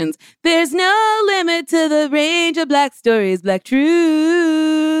reparations, there's no limit to the range of Black stories, Black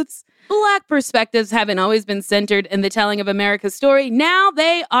truths. Black perspectives haven't always been centered in the telling of America's story. Now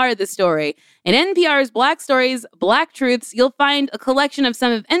they are the story. In NPR's Black Stories, Black Truths, you'll find a collection of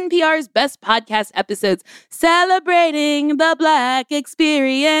some of NPR's best podcast episodes celebrating the Black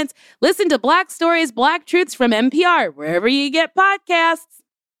experience. Listen to Black Stories, Black Truths from NPR, wherever you get podcasts.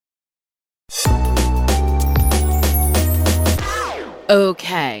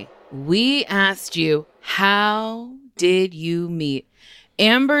 Okay, we asked you, how did you meet?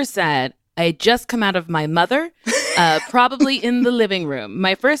 Amber said, I had just come out of my mother, probably in the living room.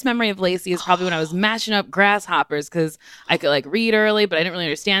 My first memory of Lacey is probably when I was mashing up grasshoppers because I could like read early, but I didn't really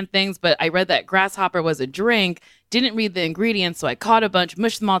understand things. But I read that grasshopper was a drink, didn't read the ingredients, so I caught a bunch,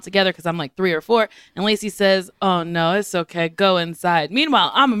 mushed them all together because I'm like 3 or 4. And Lacey says, oh, no, it's okay. Go inside. Meanwhile,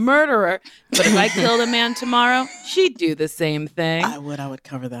 I'm a murderer. But if I killed a man tomorrow, she'd do the same thing. I would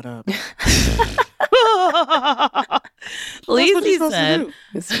cover that up. Lacey said,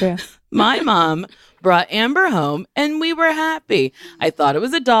 It's true. my mom brought Amber home and we were happy. I thought it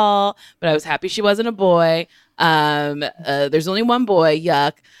was a doll, but I was happy she wasn't a boy. There's only one boy.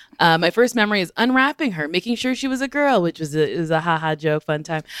 Yuck. My first memory is unwrapping her, making sure she was a girl, which was a haha joke, fun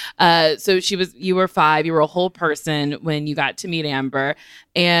time. So you were 5, you were a whole person when you got to meet Amber.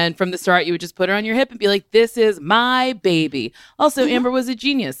 And from the start, you would just put her on your hip and be like, this is my baby. Also, Amber was a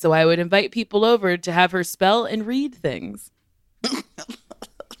genius. So I would invite people over to have her spell and read things.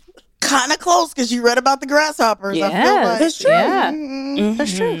 Kind of close because you read about the grasshoppers. Yeah, I feel like. that's true. Yeah.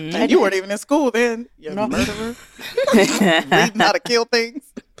 That's true. And you weren't even in school then. You're a murderer. Reading how to kill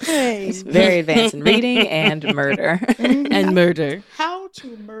things. Hey. He's very advanced in reading and murder. And murder. How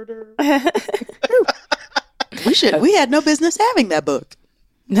to murder. We had no business having that book.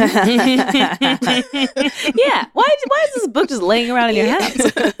 Yeah. Why is this book just laying around in your house?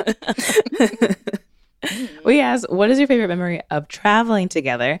 We asked, what is your favorite memory of traveling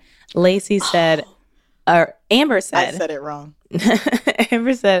together? Lacey said, or Amber said. I said it wrong.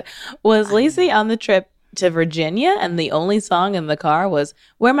 Amber said, was Lacey on the trip to Virginia and the only song in the car was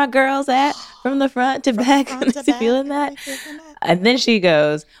Where My Girls At? From the front to back. Is he feeling that? And then she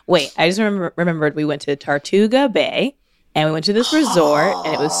goes, wait, I just remembered we went to Tortuga Bay. And we went to this resort,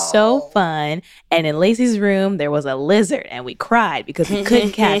 and it was so fun. And in Lacey's room, there was a lizard, and we cried because we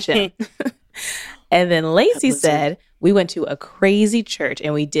couldn't catch him. And then Lacey said, we went to a crazy church,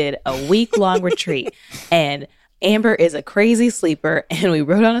 and we did a week-long retreat. And Amber is a crazy sleeper, and we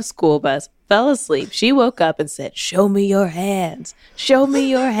rode on a school bus, fell asleep. She woke up and said, show me your hands. Show me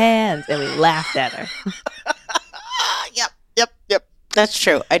your hands. And we laughed at her. Yep. That's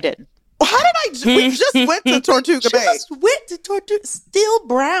true. I did. How did we just went to Tortuga Bay. Just went to Tortuga. Still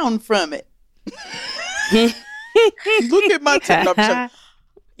brown from it. Look at my tip. No,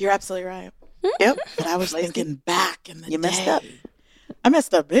 you're absolutely right. Yep. But I was thinking back in the day. You messed up. I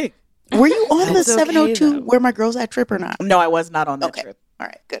messed up big. Were you on the That's okay, 702 though. Where My Girls At trip or not? No, I was not on that Okay. trip. All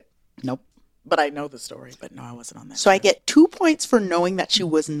right, good. Nope. But I know the story, but no, I wasn't on that So I trip. get 2 points for knowing that she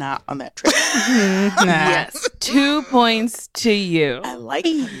was not on that trip. Yes. 2 points to you. I like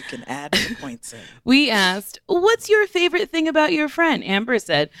how you can add the points in. We asked, what's your favorite thing about your friend? Amber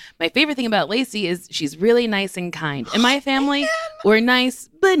said, my favorite thing about Lacey is she's really nice and kind. In my family, we're nice,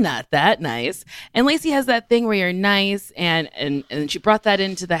 but not that nice. And Lacey has that thing where you're nice, and she brought that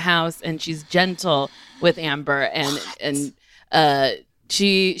into the house, and she's gentle with Amber. And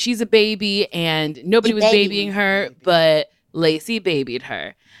she's a baby, and nobody was babying her, but Lacey babied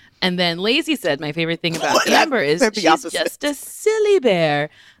her. And then Lacey said, my favorite thing about Amber is that'd be she's opposite. just a silly bear.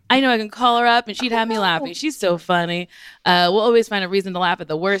 I know I can call her up and she'd have me laughing. She's so funny. We'll always find a reason to laugh at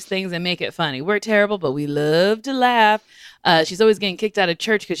the worst things and make it funny. We're terrible, but we love to laugh. She's always getting kicked out of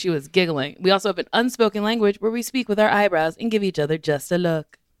church because she was giggling. We also have an unspoken language where we speak with our eyebrows and give each other just a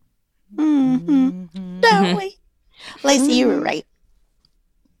look. Don't we? Lacey, you were right.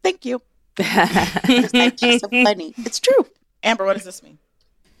 Thank you. That's just so funny. It's true. Amber, what does this mean?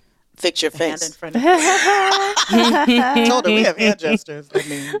 Fix your Hand in face. front of you. I told her we have hand gestures. I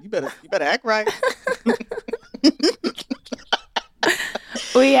mean, you better act right.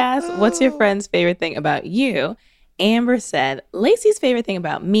 We asked, what's your friend's favorite thing about you? Amber said, Lacey's favorite thing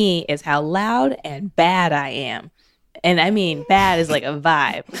about me is how loud and bad I am. And I mean, bad is like a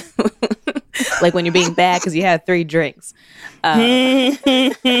vibe. Like when you're being bad because you had 3 drinks. And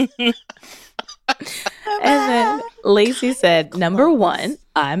then Lacey said, number 1,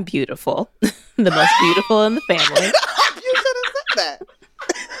 I'm beautiful. The most beautiful in the family. You should have said that.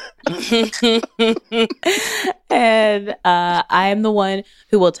 And I am the one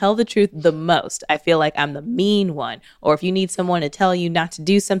who will tell the truth the most. I feel like I'm the mean one. Or if you need someone to tell you not to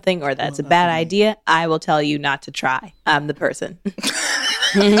do something or that's a bad idea, I will tell you not to try. I'm the person.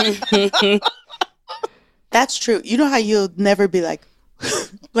 That's true. You know how you'll never be like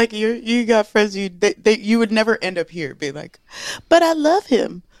you got friends you would never end up here be like, but I love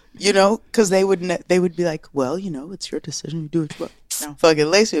him, because they would be like, well, it's your decision. You do what you want. No, fucking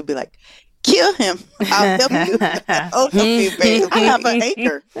Lacey would be like, kill him. I'll help you. I'll help you, babe. I have an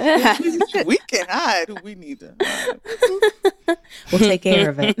acre. We can hide who we need to hide. We'll take care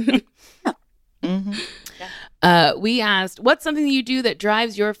of it. We asked, what's something you do that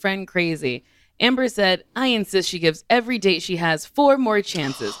drives your friend crazy? Amber said, I insist she gives every date she has 4 more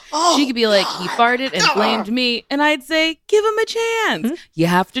chances. She could be like, he farted and blamed me. And I'd say, give him a chance. You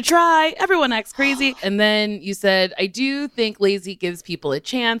have to try. Everyone acts crazy. And then you said, I do think Lacey gives people a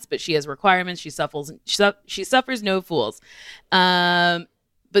chance, but she has requirements. She suffers no fools. But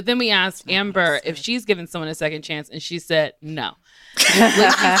then we asked Amber if she's given someone a second chance, and she said, no.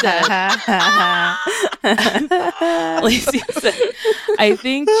 Lacey said, I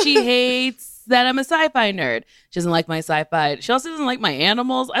think she hates that I'm a sci-fi nerd. She doesn't like my sci-fi. She also doesn't like my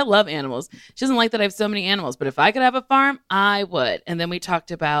animals. I love animals. She doesn't like that I have so many animals, but if I could have a farm, I would. And then we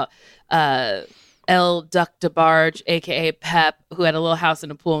talked about El Duck DeBarge, aka Pep, who had a little house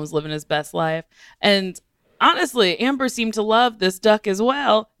and a pool and was living his best life. And honestly, Amber seemed to love this duck as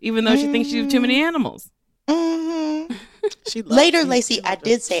well, even though she thinks she has too many animals. Later, Lacey, I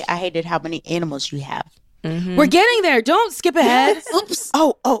did say I hated how many animals you have. We're getting there. Don't skip ahead. Oops.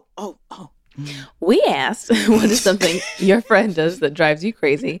 Oh. We asked, what is something your friend does that drives you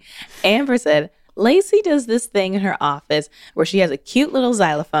crazy? Amber said, Lacey does this thing in her office where she has a cute little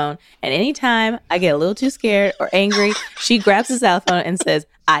xylophone, and anytime I get a little too scared or angry, she grabs the xylophone and says,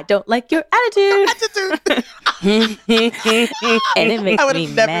 I don't like your attitude. And it makes I would me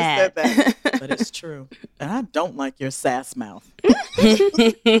have never mad. said that. But it's true. And I don't like your sass mouth.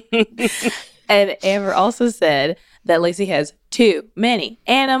 And Amber also said that Lacey has too many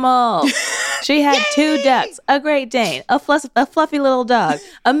animals. She had 2 ducks, a Great Dane, a fluffy little dog.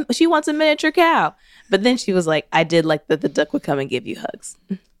 She wants a miniature cow. But then she was like, I did like that the duck would come and give you hugs.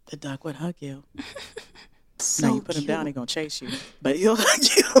 The duck would hug you. So now you put him down, he's going to chase you. But he'll hug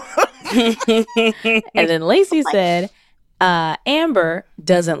you. And then Lacey said, Amber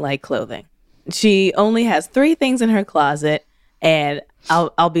doesn't like clothing. She only has 3 things in her closet. And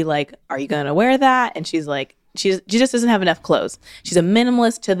I'll be like, are you going to wear that? And she's like, she just doesn't have enough clothes. She's a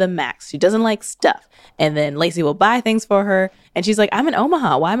minimalist to the max. She doesn't like stuff. And then Lacey will buy things for her. And she's like, I'm in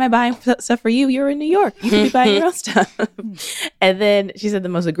Omaha. Why am I buying stuff for you? You're in New York. You can be buying your own stuff. And then she said the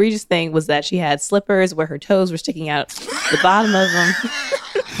most egregious thing was that she had slippers where her toes were sticking out the bottom of them.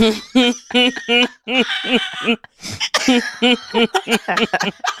 Why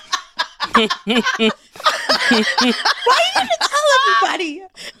you didn't tell everybody? And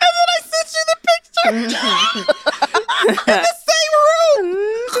then I sent you the picture. In the same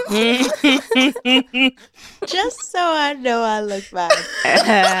room. Just so I know I look fine.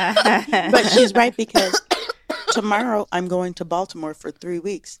 But she's right, because tomorrow I'm going to Baltimore for 3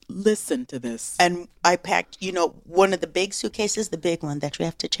 weeks. Listen to this. And I packed, one of the big suitcases, the big one that you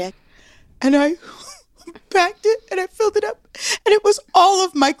have to check. And I packed it and I filled it up. And it was all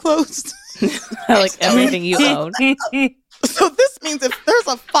of my clothes. Like everything you own. So this means if there's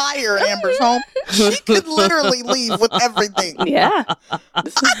a fire in Amber's home, she could literally leave with everything. Yeah. I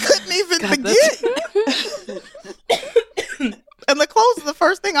couldn't even begin. And the clothes is the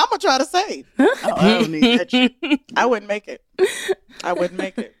first thing I'm going to try to save. Oh, I don't need that shit. I wouldn't make it.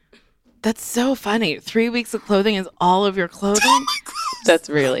 That's so funny. 3 weeks of clothing is all of your clothing? That's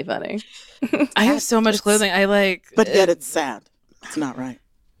really funny. I have so much clothing. I like... But yet it's sad. It's not right.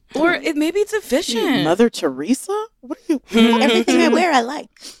 Or maybe it's efficient. Mother Teresa? What are you... Everything I wear, I like.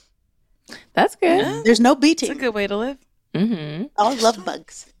 That's good. Yeah. There's no It's beating. a good way to live. Mm-hmm. I love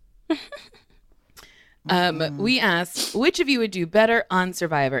bugs. We asked, which of you would do better on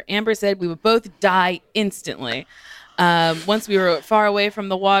Survivor? Amber said we would both die instantly. Once we were far away from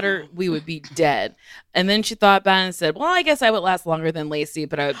the water, we would be dead. And then she thought about it and said, well, I guess I would last longer than Lacey,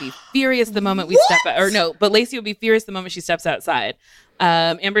 but I would be furious the moment we step out. Or no, but Lacey would be furious the moment she steps outside.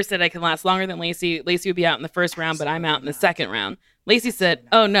 Amber said I can last longer than Lacey. Lacey would be out in the first round, but I'm out in the second round. Lacey said,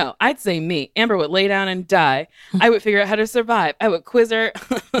 oh no, I'd say me. Amber would lay down and die. I would figure out how to survive. I would quiz her.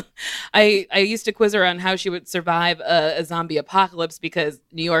 I used to quiz her on how she would survive a zombie apocalypse because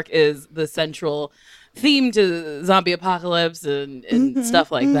New York is the central theme to zombie apocalypse and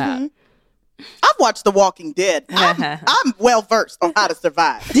stuff like that. I've watched The Walking Dead. I'm well versed on how to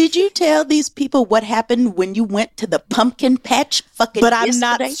survive. Did you tell these people what happened when you went to the pumpkin patch But I'm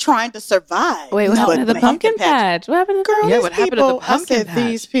not trying to survive. Wait, what happened to the pumpkin patch? What happened to Girl, Yeah, these what happened at the people- pumpkin I said patch?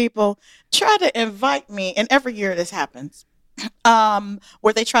 these people try to invite me, and every year this happens,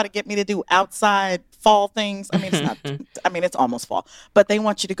 where they try to get me to do outside fall things. I mean, it's not. I mean, it's almost fall, but they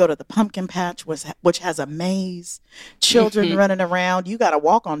want you to go to the pumpkin patch, which has a maze, children running around. You got to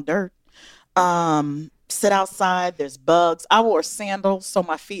walk on dirt. Sit outside. There's bugs. I wore sandals, so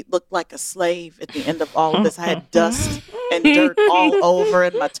my feet looked like a slave at the end of all of this. I had dust and dirt all over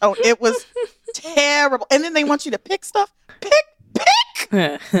in my toe. It was terrible. And then they want you to pick stuff. Pick.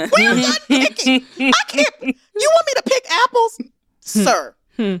 We're not picking. I can't. You want me to pick apples, sir,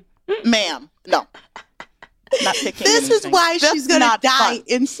 ma'am? No, not picking. This is anything. why That's she's going to not die fun.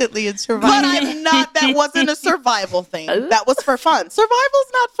 instantly and survive. But I'm not. That wasn't a survival thing. That was for fun.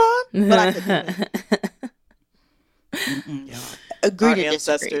 Survival's not fun. But I could do it. Agree Our to disagree.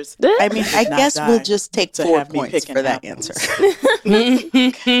 ancestors. I mean, I not guess die we'll just take to 4 have me points picking for that apples.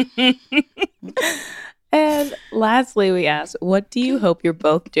 answer. And lastly, we asked, what do you hope you're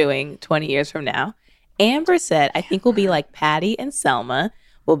both doing 20 years from now? Amber said, I think we'll be like Patty and Selma.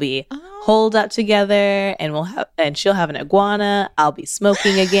 We'll be holed up together, and she'll have an iguana. I'll be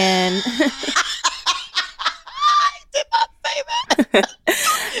smoking again. You'll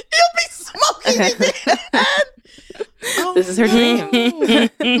be smoking again. This is her dream.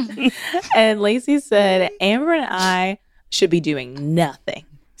 And Lacey said, Amber and I should be doing nothing.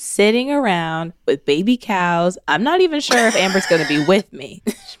 Sitting around with baby cows. I'm not even sure if Amber's going to be with me.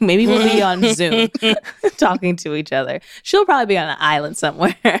 Maybe we'll be on Zoom talking to each other. She'll probably be on an island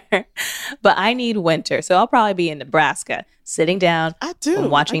somewhere. But I need winter. So I'll probably be in Nebraska sitting down I do.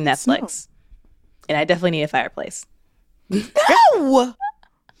 and watching I need Netflix. snow. And I definitely need a fireplace. No!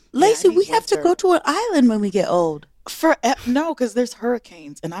 Lacey, need we have to winter. go to an island when we get old. No, because there's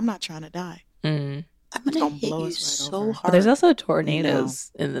hurricanes, and I'm not trying to die. Mm. I'm going gonna to hit blow you us right so over. hard. But there's also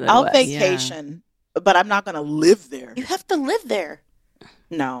tornadoes in the Midwest. I'll vacation, but I'm not going to live there. You have to live there.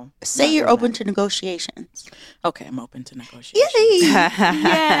 No. Say not you're doing open that. to negotiations. Okay, I'm open to negotiation.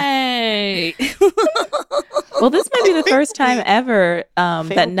 Yay! Well, this might be the first time ever that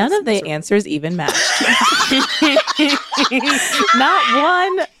Failed none of the business. answers even matched. Not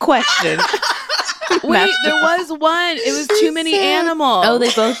one question. Wait, matched. there was one. It was too many animals. Oh,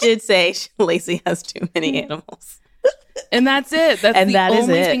 they both did say Lacey has too many animals. And that's it. That's And the that is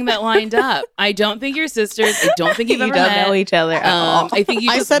only it. thing that lined up. I don't think you're sisters. I don't think you've You ever don't met. know each other at all. I think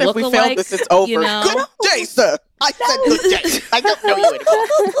you I just said if look we alike, failed this, it's over. You know? Good day, sir. I said good day. I don't know you anymore.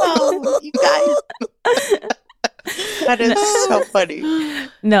 Oh, you guys. That is so funny.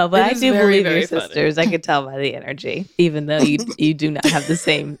 No, but It I is do very, believe very you're funny. sisters. I could tell by the energy, even though you do not have the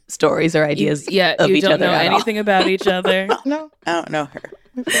same stories or ideas Yeah, of you each don't other know at all. anything about each other. No. I don't know her.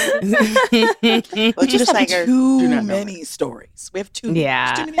 We But just just have like her, too do not know many stories. We have too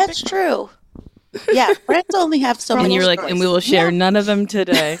Yeah. too many That's true. Yeah, friends only have so And many you're like, stories. and we will share none of them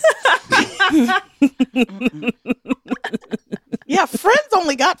today. Yeah, friends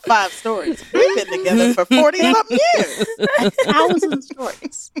only got 5 stories. We've been together for 40-something years. 1,000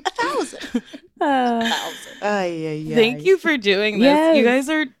 stories. 1,000. Thank you for doing this. Yes. You guys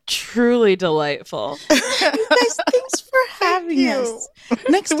are truly delightful. You guys, thanks for having you. us.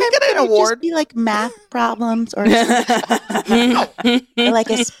 Next time, get an can it award? just be like math problems or like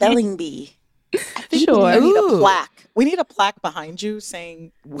a spelling bee. Sure. We need a Ooh. plaque. We need a plaque behind you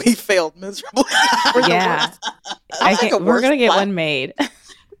saying we failed miserably. We're the Yeah. worst. I like a We're worse going to get plaque. one made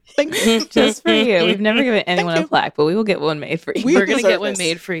Thank you. just for you. We've never given anyone you. a plaque, but we will get one made for you. We We're going to deserve get one this.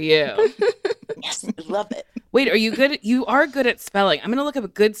 made for you. Yes, I love it. Wait, are you good? You are good at spelling. I'm going to look up a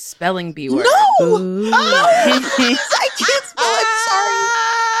good spelling bee word. Ooh. I can't spell. I'm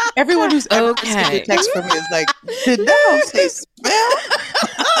sorry. Everyone who's ever Okay. received a text from me is like, did that say spell?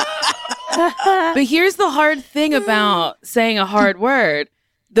 But here's the hard thing about saying a hard word.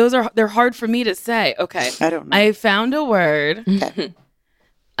 They're hard for me to say. Okay. I don't know. I found a word. Okay.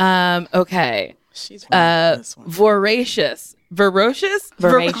 Okay. She's wrong on this one. Voracious. Voracious?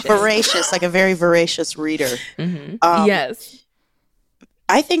 Voracious. Voracious, like a very voracious reader. Mhm. Yes.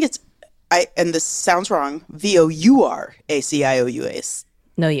 I think it's, and this sounds wrong, VOURACIOUS.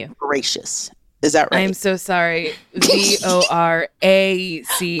 No, you. Voracious. Is that right? I'm so sorry.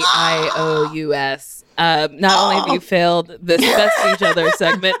 VORACIOUS. Not only have you failed the best each other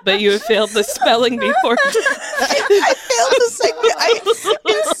segment, but you have failed the spelling bee portion. I failed the segment. I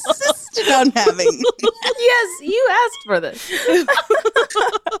insisted on having. Yes, you asked for this.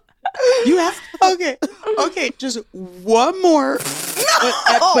 You have okay. Just one more.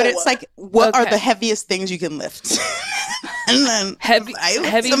 But it's like, what are the heaviest things you can lift? And then heavy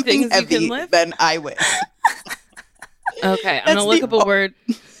something things heavy, you can lift. then I win. Okay, I'm gonna look up a word.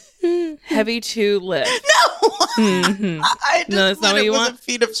 Heavy to lift. No, Mm-hmm. I just No, that's not what you was want? a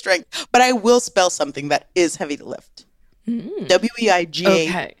feat of strength. But I will spell something that is heavy to lift.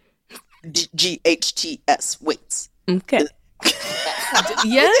 WEIGHTS weights. Okay.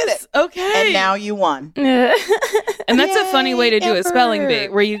 Yes. Okay. And now you won. And that's a funny way to do a spelling bee,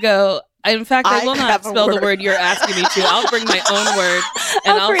 where you go, in fact, I will not have a spell the word. word you're asking me to. I'll bring my own word,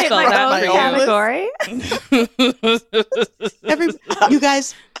 and I'll create spell my that own for category. You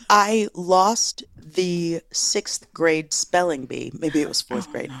guys, I lost the 6th grade spelling bee. Maybe it was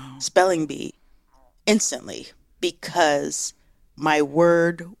 4th grade spelling bee instantly because my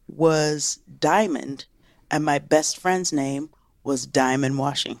word was diamond and my best friend's name was Diamond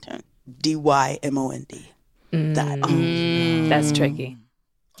Washington. DYMOND. That's tricky.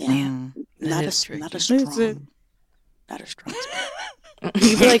 Yeah. Not a strong. Not a strong spelling.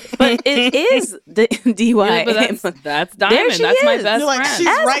 You'd be like, but it is the DY. but that's Diamond. There she That's my is. best You're like, friend. she's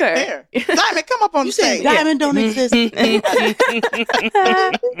Ask right her. there. Diamond, come up on You the say stage. diamond don't exist.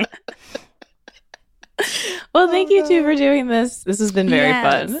 Well, thank you two for doing this. This has been very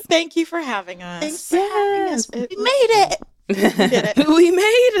fun. Thank you for having us. Thanks for having us. It- We made it. Did it. We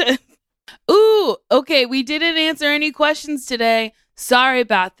made it. Ooh, okay. We didn't answer any questions today. Sorry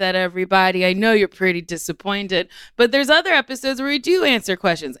about that, everybody. I know you're pretty disappointed, but there's other episodes where we do answer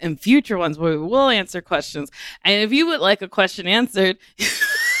questions and future ones where we will answer questions. And if you would like a question answered,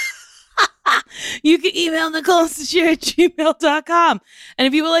 you can email NicoleSasheer@gmail.com. And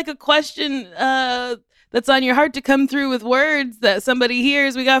if you would like a question that's on your heart to come through with words that somebody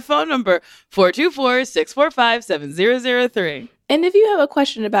hears, we got a phone number, 424-645-7003. And if you have a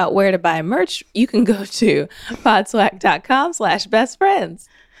question about where to buy merch, you can go to podswag.com/bestfriends.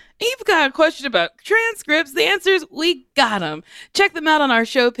 You've got a question about transcripts, the answers, we got them. Check them out on our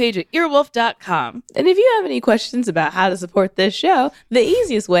show page at earwolf.com. And if you have any questions about how to support this show, the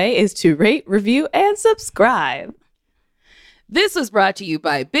easiest way is to rate, review, and subscribe. This was brought to you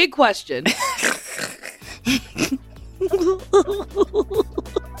by Big Question.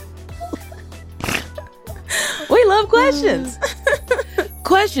 We love questions.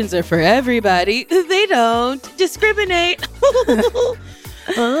 Questions are for everybody. They don't discriminate.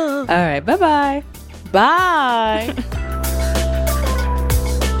 All right, bye-bye. Bye.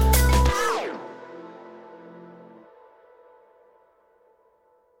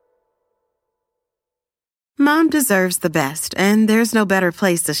 Mom deserves the best, and there's no better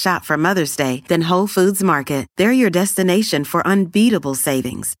place to shop for Mother's Day than Whole Foods Market. They're your destination for unbeatable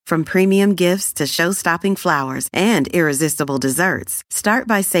savings, from premium gifts to show-stopping flowers and irresistible desserts. Start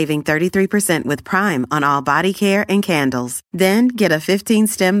by saving 33% with Prime on all body care and candles. Then get a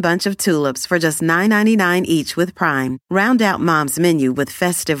 15-stem bunch of tulips for just $9.99 each with Prime. Round out Mom's menu with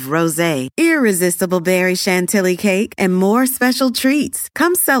festive rosé, irresistible berry chantilly cake, and more special treats.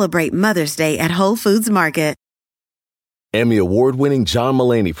 Come celebrate Mother's Day at Whole Foods Market. Emmy award-winning John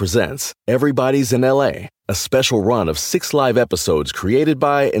Mulaney presents Everybody's in L.A., a special run of 6 live episodes created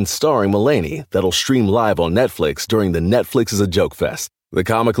by and starring Mulaney that'll stream live on Netflix during the Netflix is a Joke Fest. The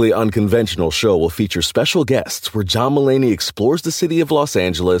comically unconventional show will feature special guests where John Mulaney explores the city of Los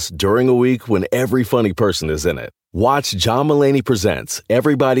Angeles during a week when every funny person is in it. Watch John Mulaney Presents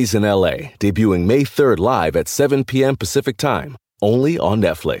Everybody's in L.A., debuting May 3rd live at 7 p.m. Pacific Time, only on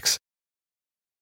Netflix.